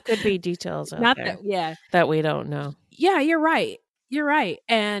anyway. There could be details out there that we don't know. Yeah, you're right. You're right.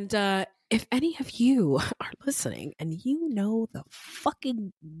 And if any of you are listening and you know the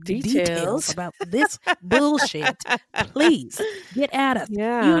fucking details about this bullshit, please get at us.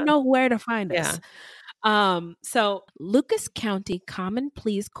 Yeah. You know where to find us. So Lucas County Common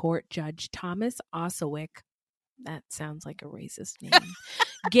Pleas Court Judge Thomas Ossowick, that sounds like a racist name,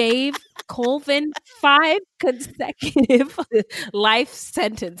 gave Colvin 5 consecutive life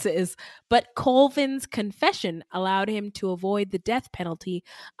sentences, but Colvin's confession allowed him to avoid the death penalty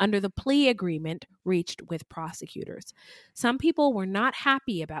under the plea agreement reached with prosecutors. Some people were not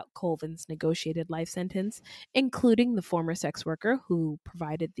happy about Colvin's negotiated life sentence, including the former sex worker who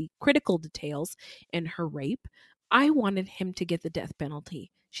provided the critical details in her rape. I wanted him to get the death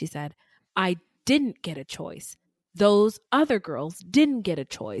penalty, she said. I didn't get a choice. Those other girls didn't get a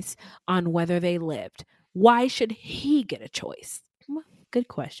choice on whether they lived. Why should he get a choice? Well, good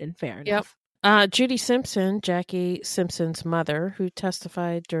question. Fair enough. Judy Simpson, Jackie Simpson's mother, who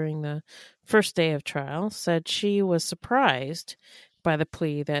testified during the first day of trial, said she was surprised by the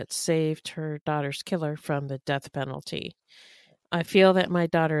plea that saved her daughter's killer from the death penalty. I feel that my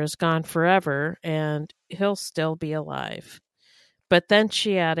daughter is gone forever and he'll still be alive. But then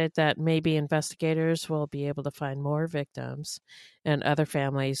she added that maybe investigators will be able to find more victims and other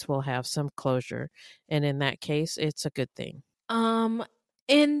families will have some closure. And in that case, it's a good thing.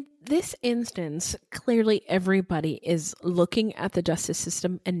 In this instance, clearly everybody is looking at the justice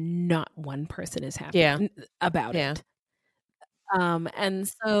system and not one person is happy about it. And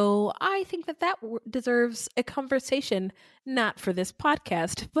so I think that deserves a conversation, not for this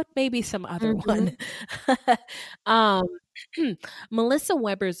podcast, but maybe some other one. Melissa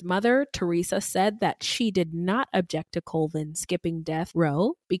Weber's mother, Teresa, said that she did not object to Colvin skipping death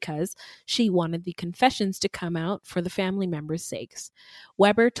row because she wanted the confessions to come out for the family members' sakes.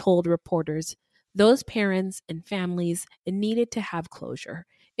 Weber told reporters, those parents and families needed to have closure.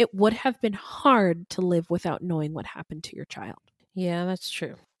 It would have been hard to live without knowing what happened to your child. Yeah, that's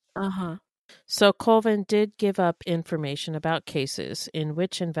true. So Colvin did give up information about cases in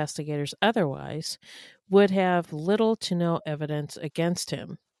which investigators otherwise would have little to no evidence against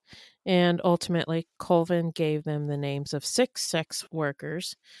him. And ultimately, Colvin gave them the names of 6 sex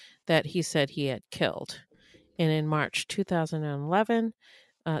workers that he said he had killed. And in March 2011,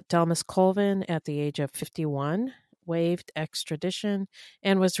 Dellmus Colvin, at the age of 51, waived extradition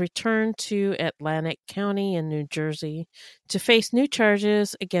and was returned to Atlantic County in New Jersey to face new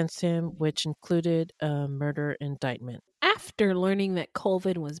charges against him, which included a murder indictment. After learning that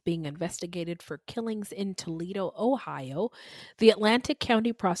Colvin was being investigated for killings in Toledo, Ohio, the Atlantic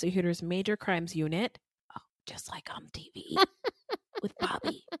County Prosecutor's Major Crimes Unit, just like on TV with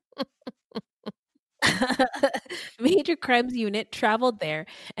Bobby, Major Crimes Unit traveled there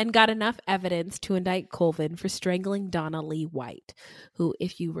and got enough evidence to indict Colvin for strangling Donna Lee White, who,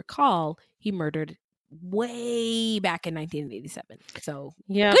 if you recall, he murdered way back in 1987. So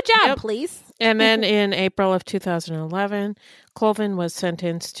good job, police. And then in April of 2011, Colvin was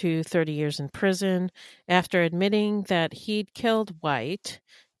sentenced to 30 years in prison after admitting that he'd killed White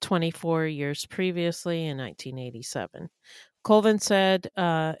 24 years previously in 1987. Colvin said,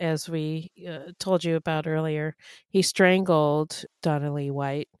 as we told you about earlier, he strangled Donna Lee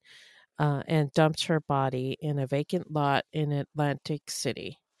White and dumped her body in a vacant lot in Atlantic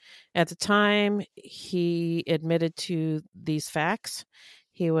City. At the time he admitted to these facts,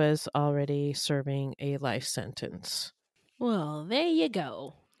 he was already serving a life sentence. Well, there you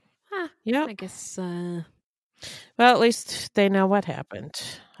go. Yeah, I guess. Well, at least they know what happened,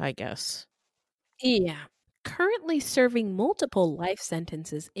 I guess. Yeah. Currently serving multiple life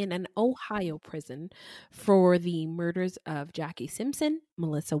sentences in an Ohio prison for the murders of Jackie Simpson,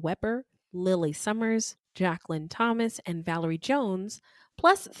 Melissa Weber, Lily Summers, Jacqueline Thomas, and Valerie Jones,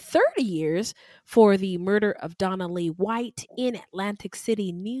 plus 30 years for the murder of Donna Lee White in Atlantic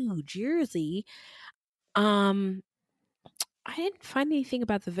City, New Jersey. I didn't find anything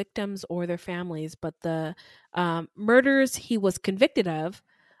about the victims or their families, but the murders he was convicted of,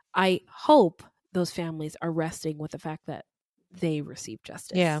 I hope those families are resting with the fact that they received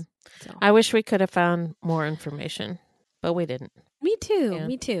justice. Yeah. So. I wish we could have found more information, but we didn't. Me too. Yeah.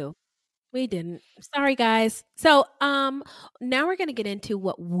 Me too. We didn't. Sorry, guys. So now we're going to get into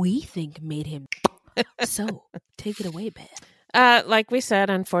what we think made him. So take it away, Beth. Like we said,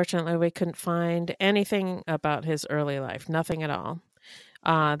 unfortunately, we couldn't find anything about his early life. Nothing at all.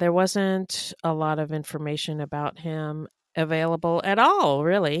 There wasn't a lot of information about him available at all,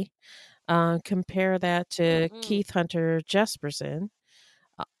 really. Compare that to Keith Hunter Jesperson,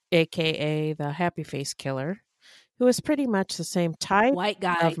 a.k.a. the Happy Face Killer, who is pretty much the same type white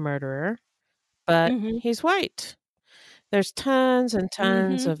guy of murderer, but he's white. There's tons and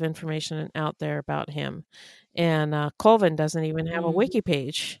tons of information out there about him. And Colvin doesn't even have a wiki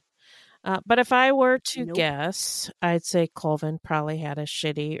page. But if I were to guess, I'd say Colvin probably had a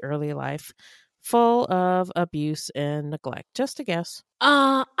shitty early life full of abuse and neglect. Just a guess.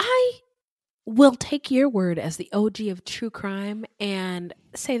 I will take your word as the OG of true crime and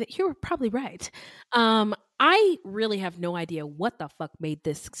say that you were probably right. I really have no idea what the fuck made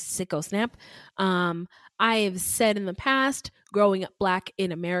this sicko snap. I have said in the past, growing up Black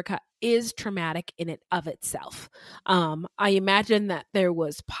in America is traumatic in and of itself. I imagine that there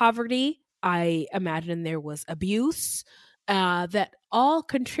was poverty. I imagine there was abuse that all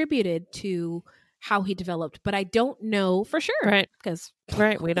contributed to how he developed, but I don't know for sure. Right. Because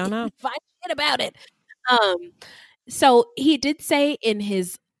we don't know. Find shit about it. So he did say in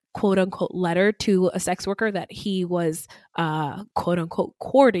his quote unquote letter to a sex worker that he was quote unquote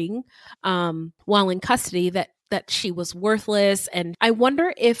courting while in custody that she was worthless. And I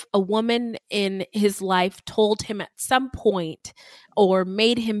wonder if a woman in his life told him at some point or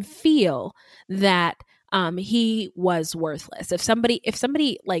made him feel that he was worthless. If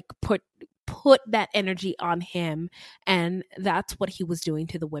somebody like put that energy on him, and that's what he was doing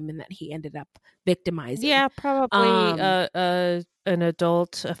to the women that he ended up victimizing. Yeah, probably an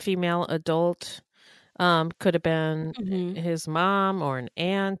adult, a female adult, could have been his mom or an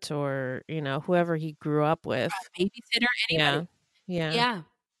aunt or, whoever he grew up with. A babysitter, anybody.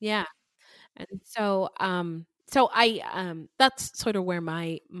 Yeah. And so, I that's sort of where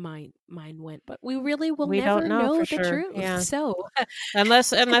my mind went, but we really will never know the truth. Yeah. So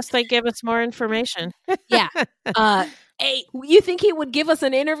unless they give us more information. Yeah. Hey, you think he would give us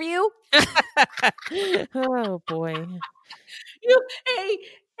an interview? Oh boy.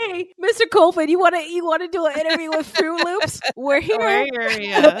 Hey, Mr. Colvin, you want to do an interview with Fruit Loops? We're here.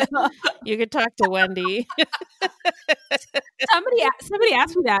 Yeah. You could talk to Wendy. Somebody asked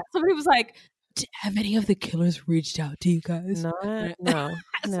me that. Somebody was like, have any of the killers reached out to you guys? No.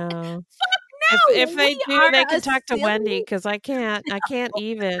 Fuck no. If they do, they can talk to Wendy because I can't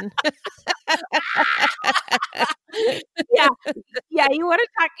even. Yeah. You want to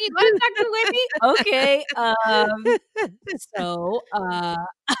talk to Wendy? Okay. So,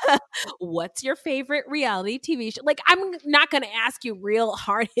 what's your favorite reality TV show? Like, I'm not going to ask you real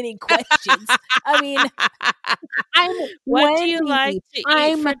hard hitting questions. I mean, what Wendy. Do you like to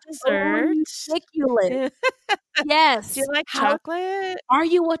eat for dessert? Ridiculous. Yes. Do you like chocolate? Are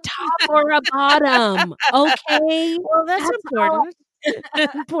you a top or a bottom? Okay. Well, that's important.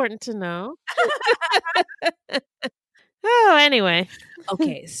 Important to know. Oh, anyway.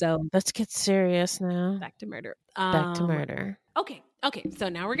 Okay, so let's get serious now. Back to murder. Okay. So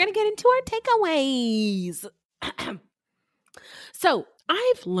now we're gonna get into our takeaways. So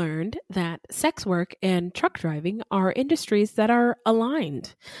I've learned that sex work and truck driving are industries that are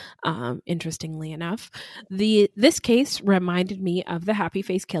aligned. Interestingly enough, this case reminded me of the Happy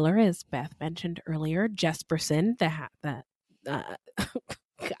Face Killer, as Beth mentioned earlier, Jesperson.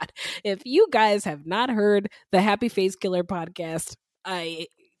 God, if you guys have not heard the Happy Face Killer podcast, I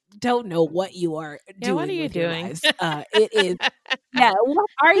don't know what you are doing. What are you doing? It is. Yeah. What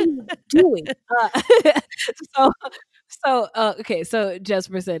are you doing? So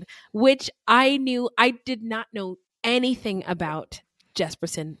Jesperson, which I did not know anything about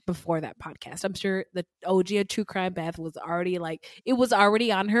Jesperson before that podcast. I'm sure the OG of True Crime Beth was already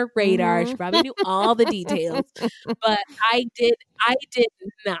on her radar. She probably knew all the details, but I did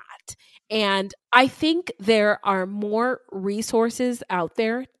not. And I think there are more resources out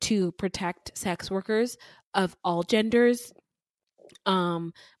there to protect sex workers of all genders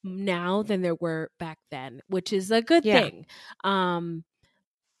now than there were back then, which is a good thing.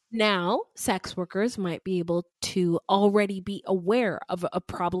 Now, sex workers might be able to already be aware of a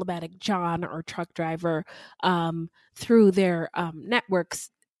problematic John or truck driver through their networks,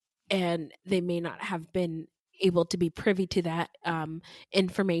 and they may not have been able to be privy to that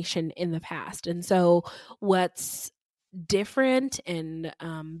information in the past. And so what's different and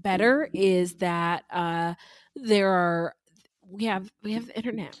better is that we have the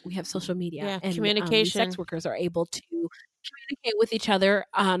internet, we have social media, and communication. Sex workers are able to communicate with each other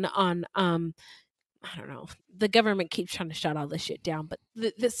on I don't know. The government keeps trying to shut all this shit down, but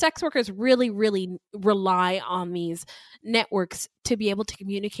the sex workers really, really rely on these networks to be able to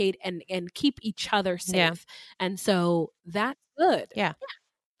communicate and keep each other safe. Yeah. And so that's good. Yeah.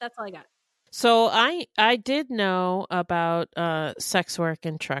 That's all I got. So I did know about sex work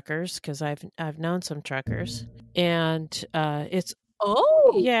and truckers because I've known some truckers, and it's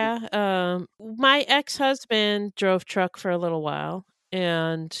my ex-husband drove truck for a little while,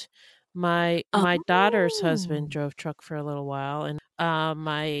 and my daughter's husband drove truck for a little while, and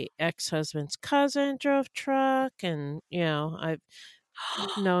my ex-husband's cousin drove truck, and I've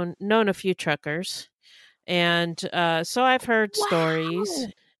known a few truckers, and so I've heard stories.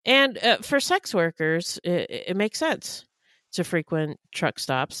 And for sex workers, it makes sense to frequent truck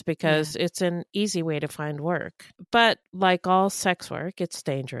stops because it's an easy way to find work. But like all sex work, it's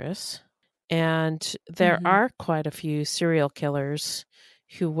dangerous. And there are quite a few serial killers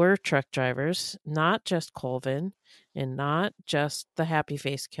who were truck drivers, not just Colvin and not just the happy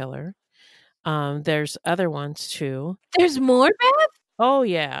face killer. There's other ones too. There's more, Beth? Oh,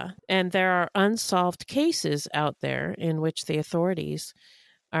 yeah. And there are unsolved cases out there in which the authorities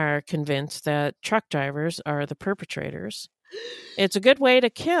are convinced that truck drivers are the perpetrators. It's a good way to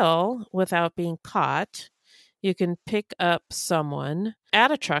kill without being caught. You can pick up someone at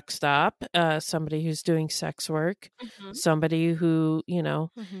a truck stop, somebody who's doing sex work, somebody who,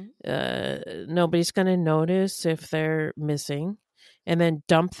 nobody's going to notice if they're missing, and then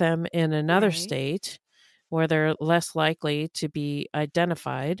dump them in another state where they're less likely to be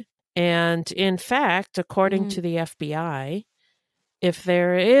identified. And in fact, according to the FBI, if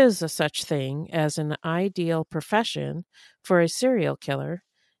there is a such thing as an ideal profession for a serial killer,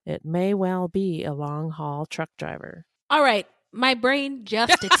 it may well be a long-haul truck driver. All right. My brain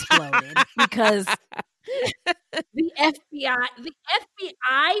just exploded because the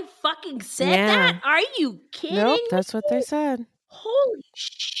FBI fucking said that? Are you kidding? Nope, that's what they said. Holy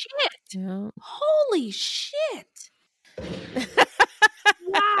shit. Yeah. Holy shit.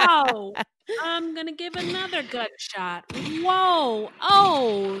 Wow. I'm going to give another gunshot. Whoa.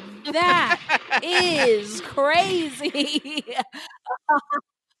 Oh, that is crazy.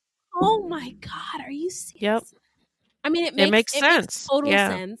 Oh my God. Are you serious? Yep. I mean, it makes sense. It makes total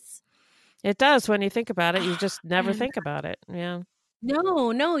sense. It does when you think about it. You just never think about it. Yeah.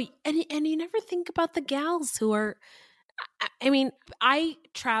 No. And you never think about the gals who are, I mean, I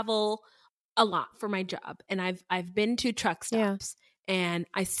travel a lot for my job, and I've been to truck stops. And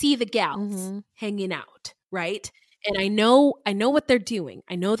I see the gals hanging out, right? And I know what they're doing.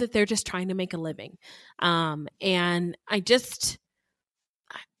 I know that they're just trying to make a living. And I just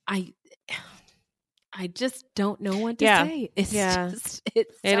don't know what to say. It's just,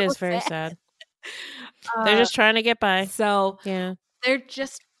 it's so it is very sad. They're just trying to get by. So they're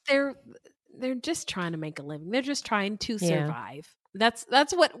just trying to make a living. They're just trying to survive. That's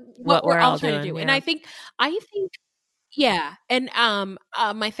what we're all trying to do. And I think yeah. And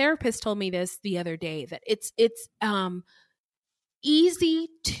my therapist told me this the other day, that it's easy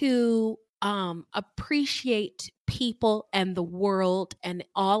to appreciate people and the world and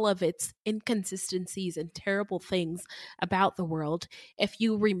all of its inconsistencies and terrible things about the world if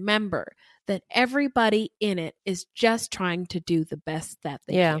you remember that everybody in it is just trying to do the best that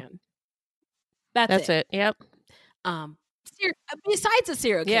they can. That's it. Yep. Besides the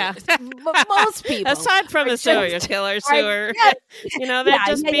serial killers, most people, aside from the serial killers who are, they're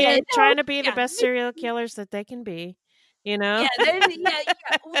just trying to be the best serial killers that they can be. They're not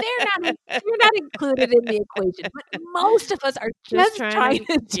included in the equation. But most of us are just trying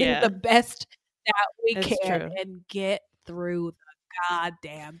to do the best that we can and get through the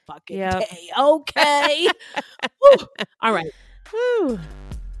goddamn fucking day. Okay. All right. Woo.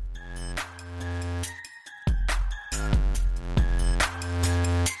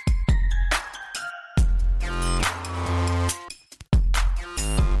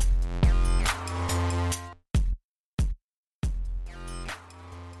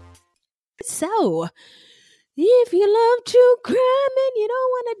 So, if you love true crime and you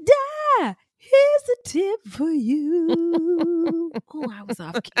don't want to die, Here's a tip for you. Oh, I was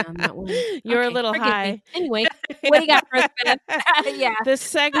off key on that one. You're a little high. Me. Anyway, what do you got for us, Ben? Yeah. This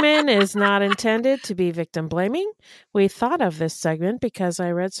segment is not intended to be victim blaming. We thought of this segment because I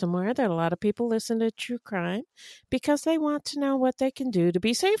read somewhere that a lot of people listen to true crime because they want to know what they can do to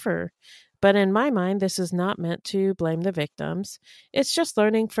be safer. But in my mind, this is not meant to blame the victims. It's just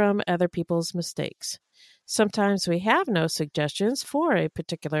learning from other people's mistakes. Sometimes we have no suggestions for a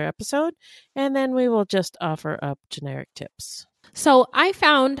particular episode, and then we will just offer up generic tips. So I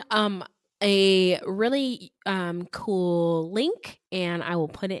found a really cool link, and I will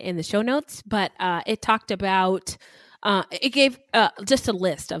put it in the show notes, but it talked about, it gave just a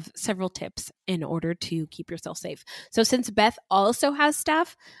list of several tips in order to keep yourself safe. So since Beth also has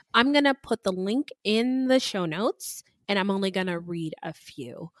stuff, I'm going to put the link in the show notes, and I'm only going to read a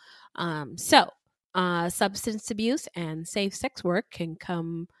few. Substance abuse and safe sex work can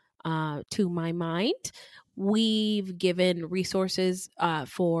come to my mind. We've given resources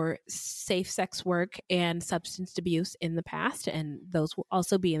for safe sex work and substance abuse in the past, and those will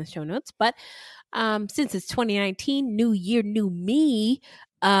also be in the show notes. But since it's 2019, new year, new me,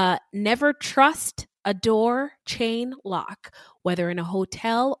 never trust a door chain lock, whether in a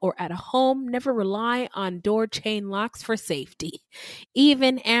hotel or at a home. Never rely on door chain locks for safety.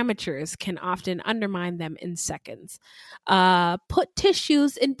 Even amateurs can often undermine them in seconds. Put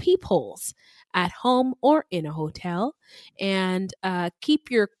tissues in peepholes at home or in a hotel, and keep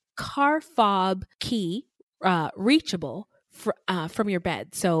your car fob key reachable from your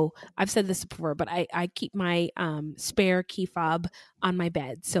bed. So I've said this before, but I keep my spare key fob on my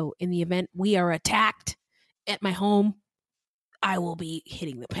bed. So in the event we are attacked at my home, I will be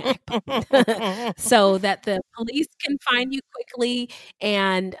hitting the panic button so that the police can find you quickly,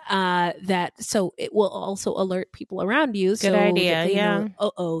 and so it will also alert people around you. Good idea. That they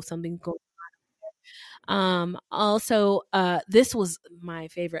know, something's going on. Also, this was my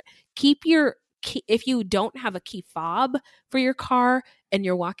favorite. Keep your key, if you don't have a key fob for your car and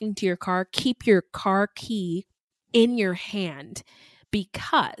you're walking to your car, keep your car key in your hand,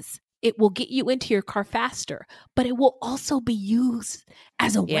 because it will get you into your car faster, but it will also be used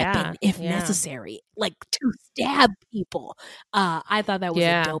as a weapon if necessary, like to stab people. I thought that was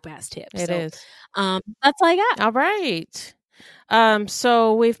a dope ass tip. It is. That's all I got. All right.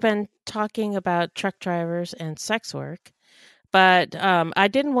 So we've been talking about truck drivers and sex work, but I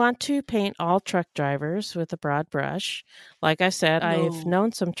didn't want to paint all truck drivers with a broad brush. Like I said, I've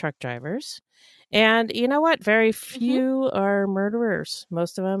known some truck drivers. And you know what? Very few are murderers.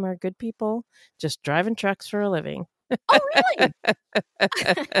 Most of them are good people just driving trucks for a living. Oh, really?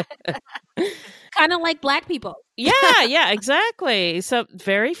 Kind of like Black people. Yeah, exactly. So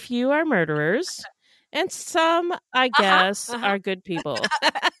very few are murderers. And some, I guess, are good people.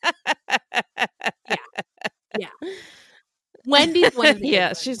 Yeah. Wendy's one of the good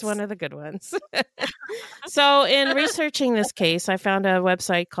ones. She's one of the good ones. So in researching this case, I found a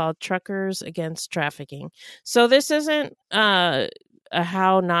website called Truckers Against Trafficking. So this isn't a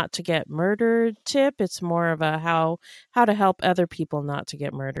how not to get murdered tip. It's more of a how to help other people not to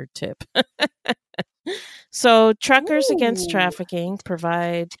get murdered tip. So Truckers Against Trafficking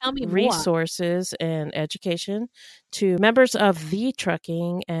provide resources and education to members of the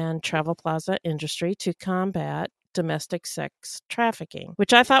trucking and travel plaza industry to combat domestic sex trafficking,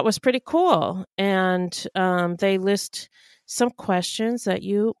 which I thought was pretty cool. And they list some questions that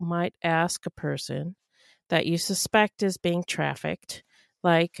you might ask a person that you suspect is being trafficked.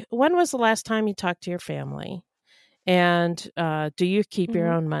 Like, when was the last time you talked to your family? And do you keep your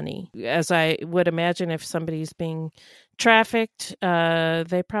own money? As I would imagine, if somebody's being trafficked,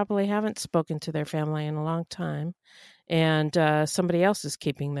 they probably haven't spoken to their family in a long time, and somebody else is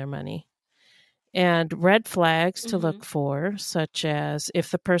keeping their money. And red flags to look for, such as if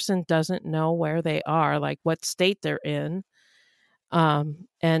the person doesn't know where they are, like what state they're in,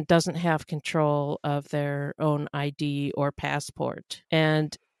 and doesn't have control of their own ID or passport.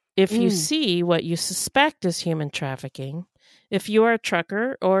 And if you see what you suspect is human trafficking, if you are a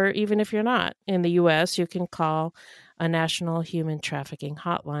trucker, or even if you're not, in the U.S., you can call a national human trafficking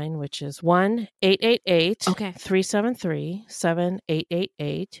hotline, which is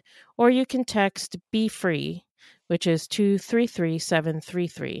 1-888-373-7888, or you can text Be Free, which is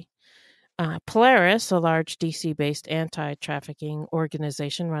 233-733. Polaris, a large DC-based anti-trafficking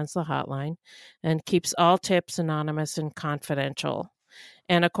organization, runs the hotline and keeps all tips anonymous and confidential.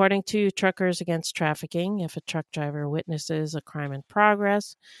 And according to Truckers Against Trafficking, if a truck driver witnesses a crime in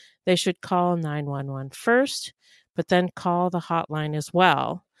progress, they should call 911 first, but then call the hotline as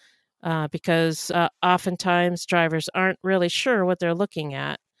well, because oftentimes drivers aren't really sure what they're looking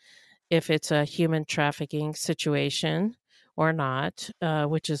at. if it's a human trafficking situation or not,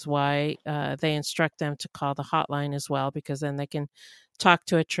 which is why they instruct them to call the hotline as well, because then they can talk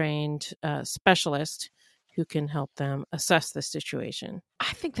to a trained specialist who can help them assess the situation.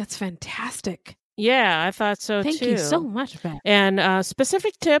 I think that's fantastic. Yeah, I thought so Thank too. you so much, Beth. And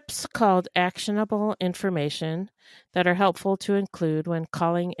specific tips called actionable information that are helpful to include when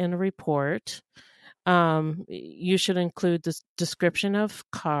calling in a report. You should include the description of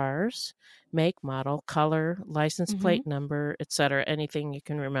cars, make, model, color, license plate number, etc., anything you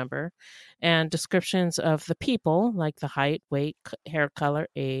can remember, and descriptions of the people, like the height, weight, hair color,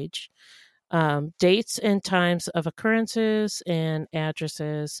 age, dates and times of occurrences, and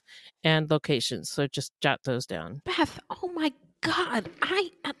addresses and locations. So just jot those down. Beth, oh my God.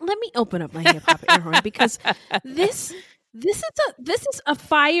 Let me open up my hip hop air horn, because this is a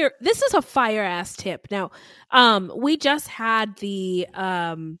fire ass tip. Now, we just had the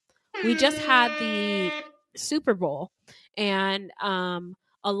Super Bowl, and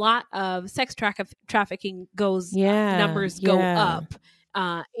a lot of sex trafficking numbers go up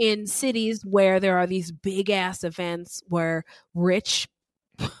in cities where there are these big ass events where rich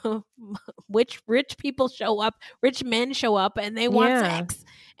people show up, rich men show up, and they want sex.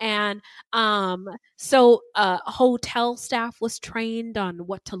 And so hotel staff was trained on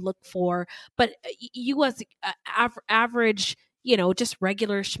what to look for, but you as average, just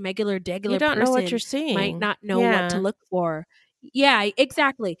regular schmegular degular you don't person know what you're seeing, might not know what to look for. Yeah,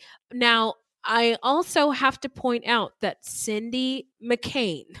 exactly. Now, I also have to point out that Cindy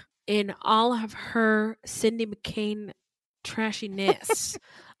McCain, in all of her Cindy McCain trashiness,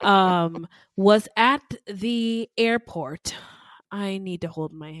 was at the airport. I need to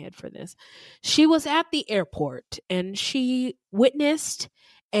hold my head for this. She was at the airport and she witnessed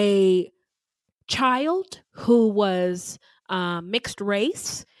a child who was mixed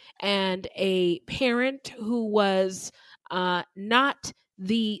race and a parent who was not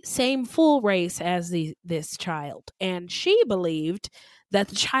the same full race as this child. And she believed that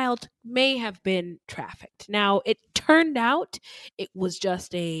the child may have been trafficked. Now, it turned out it was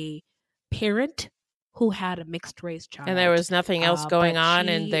just a parent who had a mixed race child. And there was nothing else going on,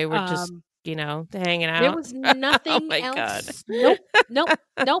 and they were just, hanging out. There was nothing else. God. Nope.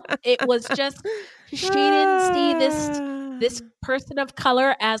 It was just, she didn't see this person of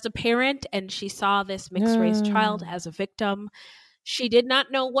color as a parent, and she saw this mixed race child as a victim. She did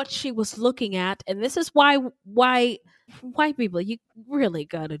not know what she was looking at, and this is why white people, you really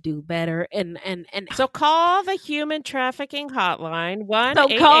gotta do better. And so call the human trafficking hotline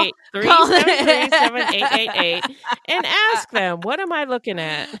 1-888-373-7888 and ask them, what am I looking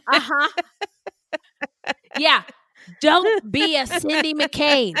at? Yeah, don't be a Cindy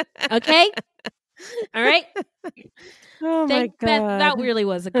McCain, okay? All right. Oh my God. That really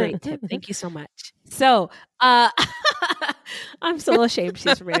was a great tip. Thank you so much. So I'm so ashamed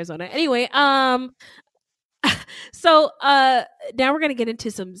she's from Arizona. Anyway, so now we're going to get into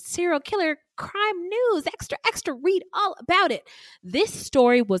some serial killer crime news. Extra, read all about it. This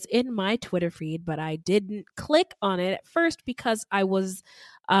story was in my Twitter feed, but I didn't click on it at first because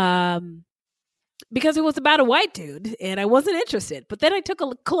because it was about a white dude and I wasn't interested. But then I took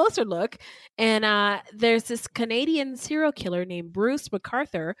a closer look, and there's this Canadian serial killer named Bruce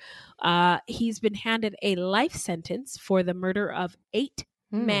McArthur. He's been handed a life sentence for the murder of 8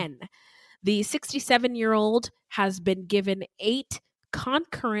 men. The 67-year-old has been given 8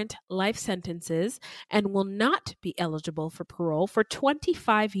 concurrent life sentences and will not be eligible for parole for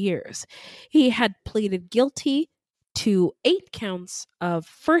 25 years. He had pleaded guilty to 8 counts of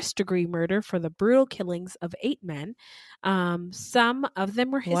first-degree murder for the brutal killings of 8 men. Some of them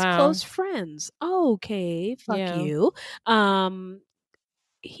were his close friends. Okay, fuck you.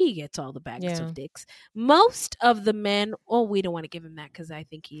 He gets all the bags of dicks. Most of the men, we don't want to give him that because I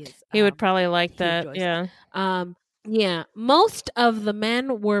think he is. He would probably like that. Yeah. Yeah. Most of the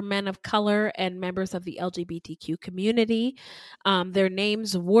men were men of color and members of the LGBTQ community. Their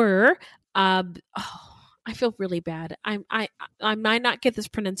names were, I feel really bad. I might not get this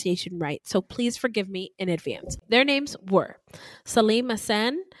pronunciation right, so please forgive me in advance. Their names were Salim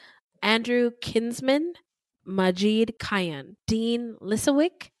Hassan, Andrew Kinsman, Majid Kayan, Dean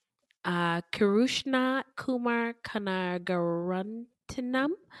Lisowick, Kirushna Kumar Kanagarantanam.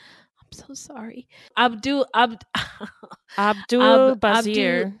 I'm so sorry. Abdul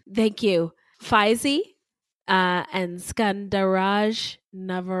Bazir. Thank you. Faizi and Skandaraj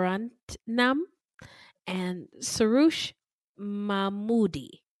Navarantanam and Sarush Mahmoodi.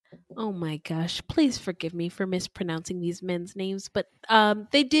 Oh my gosh, please forgive me for mispronouncing these men's names, but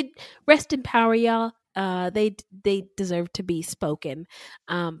they did rest in power, y'all. they deserve to be spoken.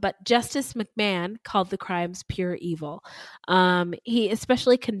 But Justice McMahon called the crimes pure evil. He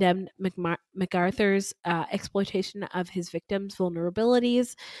especially condemned MacArthur's exploitation of his victims'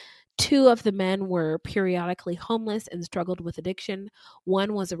 vulnerabilities. 2 of the men were periodically homeless and struggled with addiction.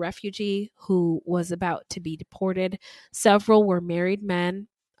 1 was a refugee who was about to be deported. Several were married men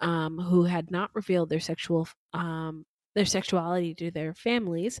who had not revealed their sexuality to their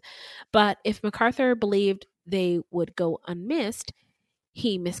families. But if MacArthur believed they would go unmissed,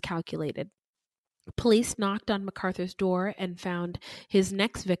 he miscalculated. Police knocked on MacArthur's door and found his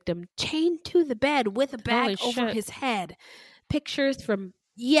next victim chained to the bed with a bag over his head. Pictures from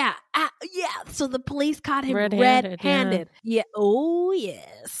so the police caught him red-handed. Yeah. Oh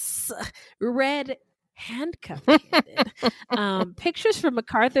yes, red handcuff-handed. Pictures from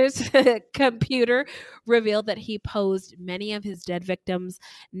MacArthur's computer revealed that he posed many of his dead victims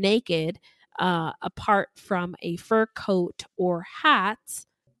naked, apart from a fur coat or hats.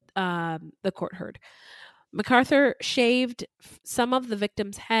 The court heard. MacArthur shaved some of the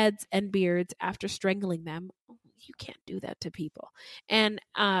victims' heads and beards after strangling them. You can't do that to people. And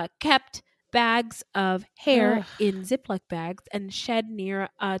kept bags of hair in Ziploc bags and shed near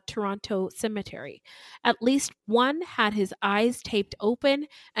a Toronto cemetery. At least 1 had his eyes taped open,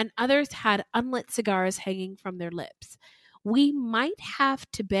 and others had unlit cigars hanging from their lips. We might have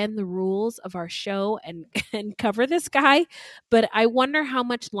to bend the rules of our show and cover this guy, but I wonder how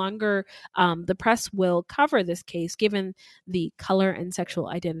much longer the press will cover this case, given the color and sexual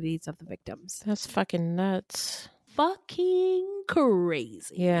identities of the victims. That's fucking nuts. Fucking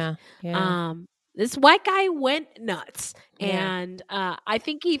crazy. Yeah. This white guy went nuts, and I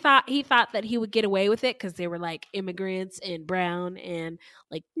think he thought that he would get away with it because they were like immigrants and brown, and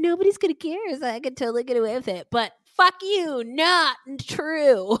like nobody's gonna care, so I could totally get away with it. But fuck you, not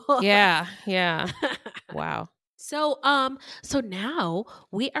true. Yeah. Wow. So now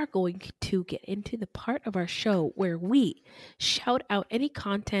we are going to get into the part of our show where we shout out any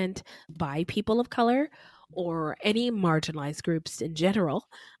content by people of color or any marginalized groups in general,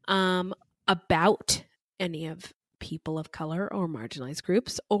 about any of people of color or marginalized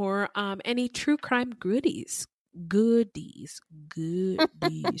groups, or any true crime goodies. Goodies.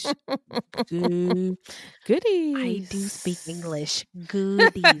 Goodies. I do speak English.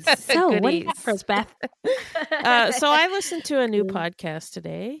 Goodies. So Goodies. What do you got for us, Beth? So I listened to a new podcast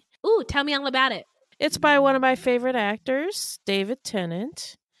today. Ooh, tell me all about it. It's by one of my favorite actors, David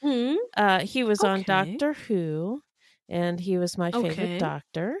Tennant. Mm-hmm. He was on Doctor Who, and he was my favorite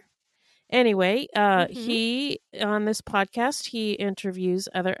doctor. Anyway, he, on this podcast, he interviews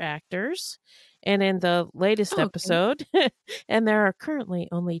other actors. And in the latest episode, and there are currently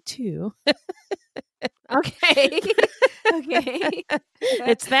only 2. Okay.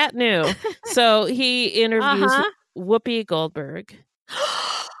 It's that new. So he interviews Whoopi Goldberg.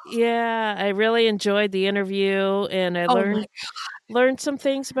 Yeah, I really enjoyed the interview, and I learned some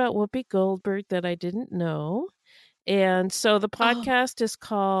things about Whoopi Goldberg that I didn't know. And so the podcast is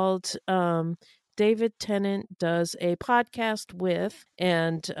called David Tennant Does a Podcast With,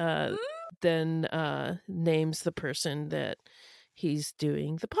 and then names the person that he's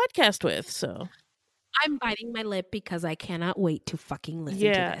doing the podcast with. So I'm biting my lip because I cannot wait to fucking listen to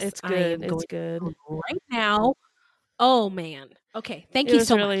this. It's good. It's good. Right now. Oh, man. Okay. Thank you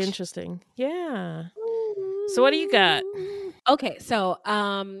so much. It was really interesting. Yeah. So what do you got? Okay. So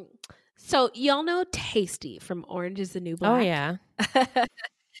y'all know Tasty from Orange is the New Black. Oh, yeah.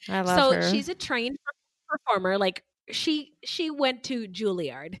 I love her. So she's a trained performer. Like, she went to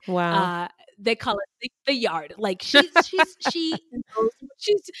Juilliard. Wow. They call it the yard. Like she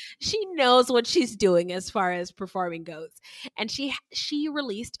knows what she's doing as far as performing goes. And she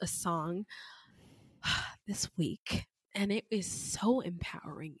released a song this week, and it is so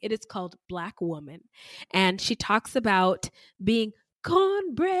empowering. It is called Black Woman, and she talks about being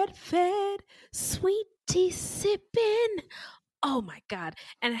cornbread fed, sweet tea sipping. Oh my God.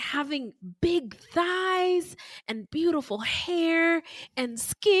 And having big thighs and beautiful hair and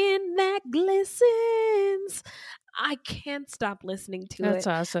skin that glistens. I can't stop listening to it. That's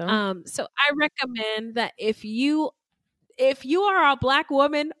awesome. So I recommend that if you are a Black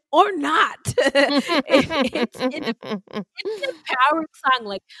woman or not, it's an empowering song.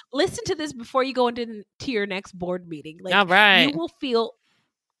 Like, listen to this before you go into your next board meeting. Like, all right.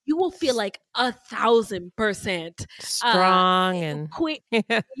 You will feel like 1,000% strong and quick.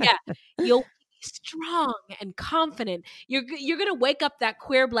 Yeah, you'll be strong and confident. You're gonna wake up that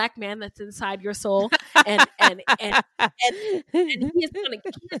queer Black man that's inside your soul, and he is gonna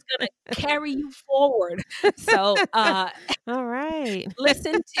carry you forward. So, all right.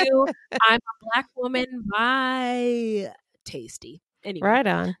 Listen to I'm a Black Woman by Tasty. Anyway, right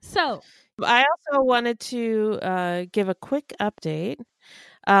on. So, I also wanted to give a quick update.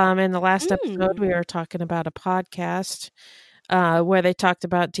 In the last episode, we were talking about a podcast where they talked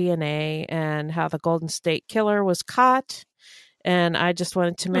about DNA and how the Golden State Killer was caught. And I just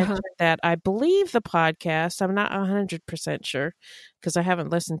wanted to mention that I believe the podcast, I'm not 100% sure because I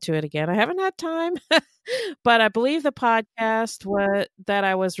haven't listened to it again. I haven't had time, but I believe the podcast that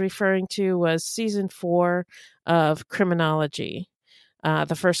I was referring to was season 4 of Criminology,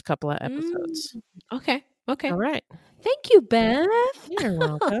 the first couple of episodes. Okay. All right. Thank you, Beth. You're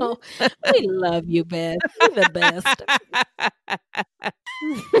welcome. We love you, Beth. You're the best.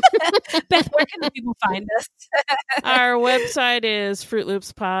 Beth, where can the people find us? Our website is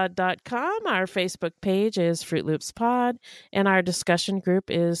fruitloopspod.com. Our Facebook page is Fruit Loops Pod, and our discussion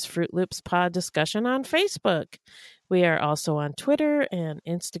group is Fruit Loops Pod Discussion on Facebook. We are also on Twitter and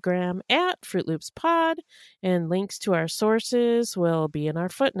Instagram at Fruit Loops Pod, and links to our sources will be in our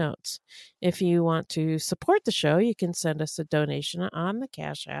footnotes. If you want to support the show, you can send us a donation on the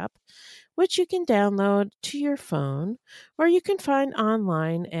Cash App, which you can download to your phone, or you can find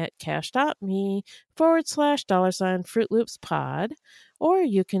online at cash.me/$ Fruit Loops Pod, or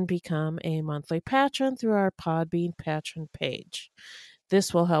you can become a monthly patron through our Podbean patron page.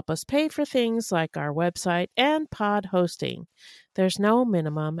 This will help us pay for things like our website and pod hosting. There's no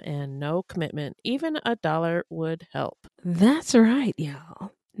minimum and no commitment. Even $1 would help. That's right,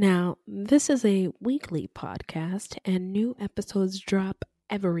 y'all. Now, this is a weekly podcast, and new episodes drop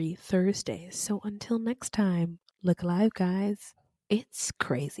every Thursday. So until next time, look alive, guys. It's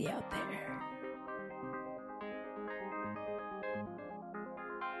crazy out there.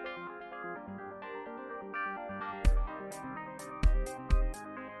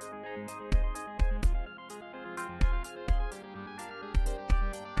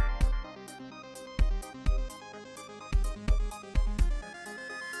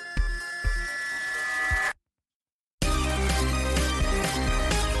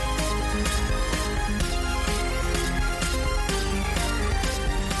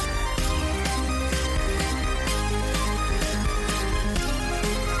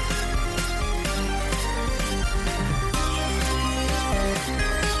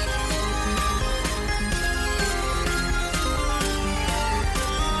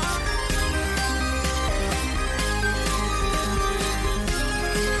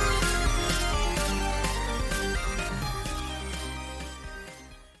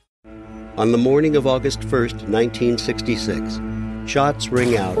 On the morning of August 1st, 1966, shots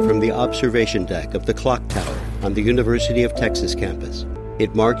ring out from the observation deck of the clock tower on the University of Texas campus.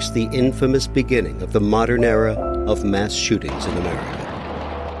 It marks the infamous beginning of the modern era of mass shootings in America.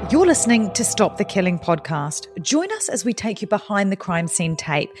 You're listening to Stop the Killing podcast. Join us as we take you behind the crime scene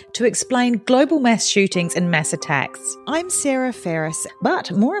tape to explain global mass shootings and mass attacks. I'm Sarah Ferris,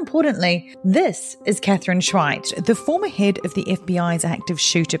 but more importantly, this is Catherine Schweit, the former head of the FBI's active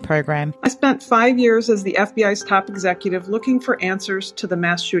shooter program. I spent 5 years as the FBI's top executive looking for answers to the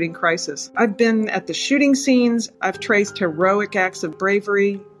mass shooting crisis. I've been at the shooting scenes, I've traced heroic acts of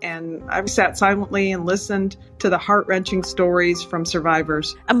bravery, and I've sat silently and listened to the heart-wrenching stories from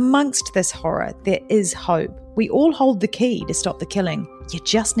survivors. Amongst this horror, there is hope. We all hold the key to stop the killing. You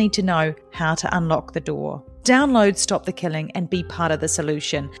just need to know how to unlock the door. Download Stop the Killing and be part of the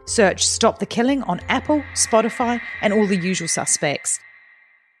solution. Search Stop the Killing on Apple, Spotify, and all the usual suspects.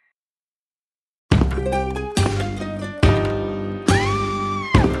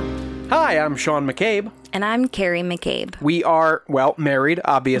 Hi, I'm Sean McCabe. And I'm Carrie McCabe. We are, well, married,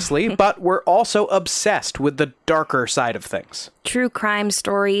 obviously, but we're also obsessed with the darker side of things. True crime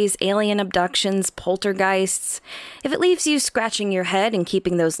stories, alien abductions, poltergeists. If it leaves you scratching your head and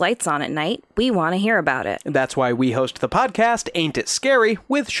keeping those lights on at night, we want to hear about it. That's why we host the podcast, Ain't It Scary,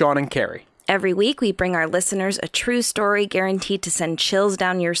 with Sean and Carrie. Every week, we bring our listeners a true story guaranteed to send chills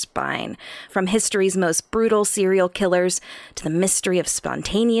down your spine. From history's most brutal serial killers to the mystery of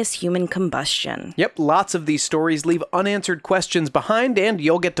spontaneous human combustion. Yep, lots of these stories leave unanswered questions behind, and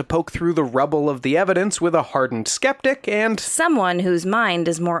you'll get to poke through the rubble of the evidence with a hardened skeptic and someone whose mind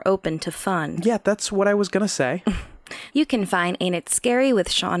is more open to fun. Yeah, that's what I was gonna say. You can find Ain't It Scary with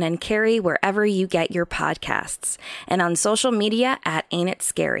Sean and Carrie wherever you get your podcasts, and on social media at Ain't It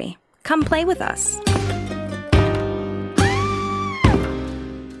Scary. Come play with us.